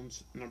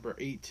Jones. Number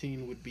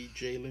 18 would be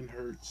Jalen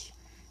Hurts.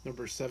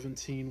 Number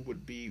 17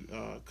 would be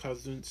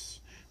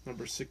Cousins.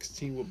 Number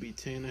 16 would be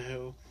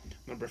Tannehill.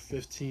 Number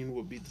 15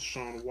 would be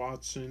Deshaun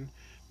Watson.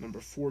 Number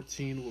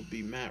 14 would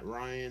be Matt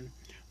Ryan.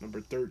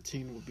 Number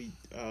 13 would be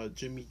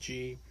Jimmy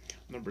G.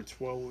 Number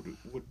 12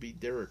 would be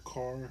Derek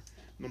Carr.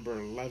 Number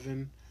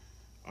 11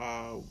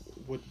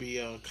 would be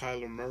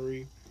Kyler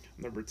Murray.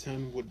 Number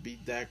 10 would be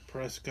Dak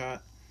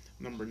Prescott.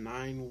 Number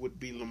 9 would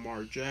be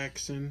Lamar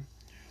Jackson.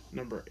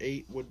 Number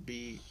 8 would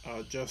be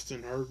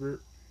Justin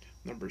Herbert.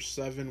 Number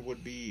 7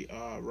 would be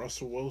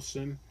Russell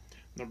Wilson.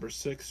 Number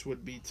 6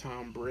 would be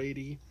Tom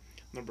Brady.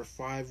 Number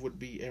 5 would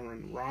be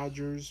Aaron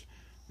Rodgers.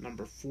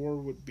 Number 4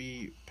 would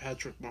be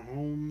Patrick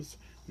Mahomes.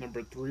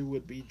 Number 3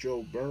 would be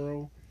Joe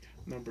Burrow.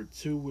 Number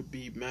 2 would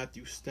be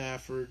Matthew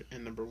Stafford.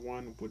 And number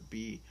 1 would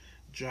be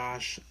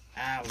Josh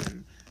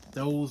Allen.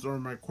 Those are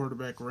my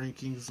quarterback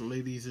rankings,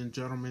 ladies and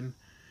gentlemen.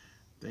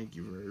 Thank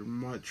you very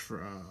much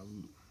for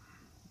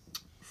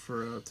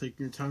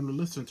taking your time to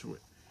listen to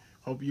it.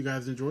 Hope you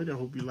guys enjoyed it.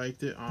 Hope you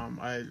liked it.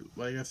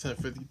 Like I said,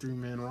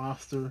 53-man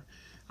roster.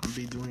 I'm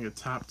be doing a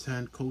top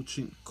 10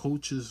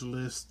 coaches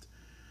list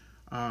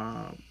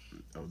of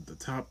the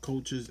top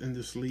coaches in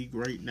this league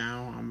right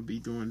now. I'm gonna be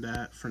doing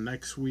that for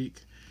next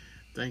week.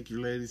 Thank you,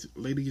 ladies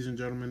and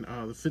gentlemen.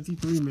 The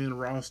 53-man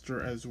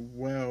roster as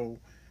well.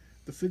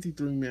 The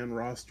 53-man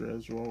roster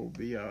as well will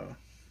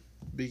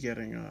be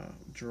getting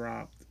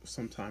dropped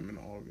sometime in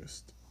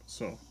August.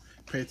 So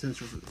pay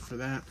attention for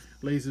that.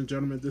 Ladies and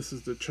gentlemen, this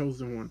is the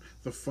chosen one,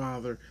 the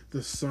Father,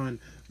 the Son,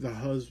 the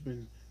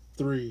Husband.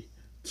 3,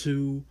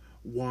 2,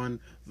 1,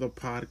 the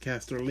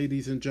podcaster.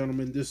 Ladies and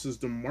gentlemen, this is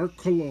the Mark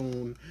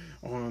Cologne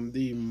on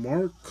the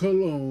Mark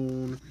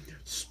Cologne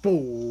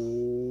Sports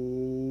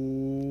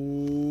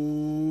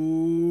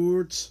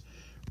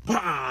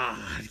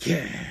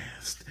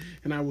Podcast.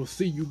 And I will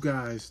see you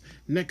guys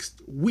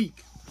next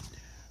week.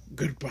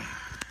 Goodbye.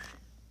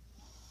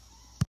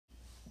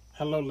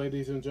 Hello,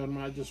 ladies and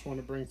gentlemen. I just want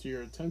to bring to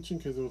your attention,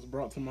 because it was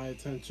brought to my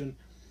attention,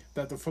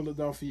 that the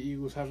Philadelphia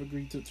Eagles have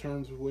agreed to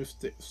terms with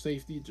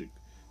safety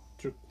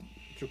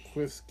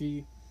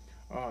Jaquiski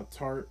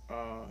Tart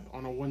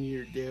on a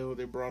 1-year deal.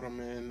 They brought him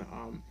in.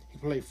 He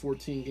played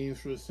 14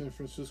 games for the San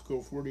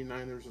Francisco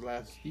 49ers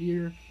last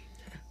year.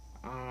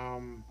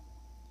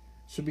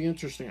 Should be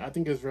interesting. I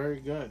think it's very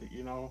good.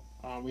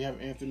 We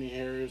have Anthony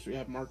Harris, we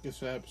have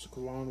Marcus Epps,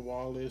 Kalon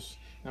Wallace.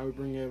 Now we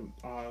bring in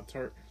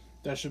Tart.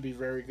 That should be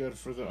very good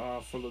for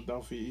the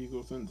Philadelphia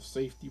Eagles in the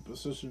safety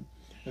position.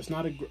 It's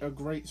not a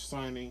great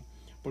signing,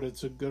 but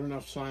it's a good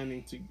enough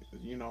signing to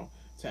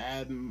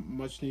add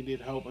much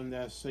needed help in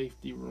that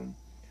safety room.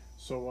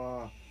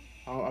 So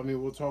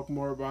we'll talk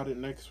more about it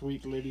next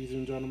week, ladies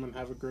and gentlemen.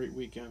 Have a great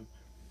weekend.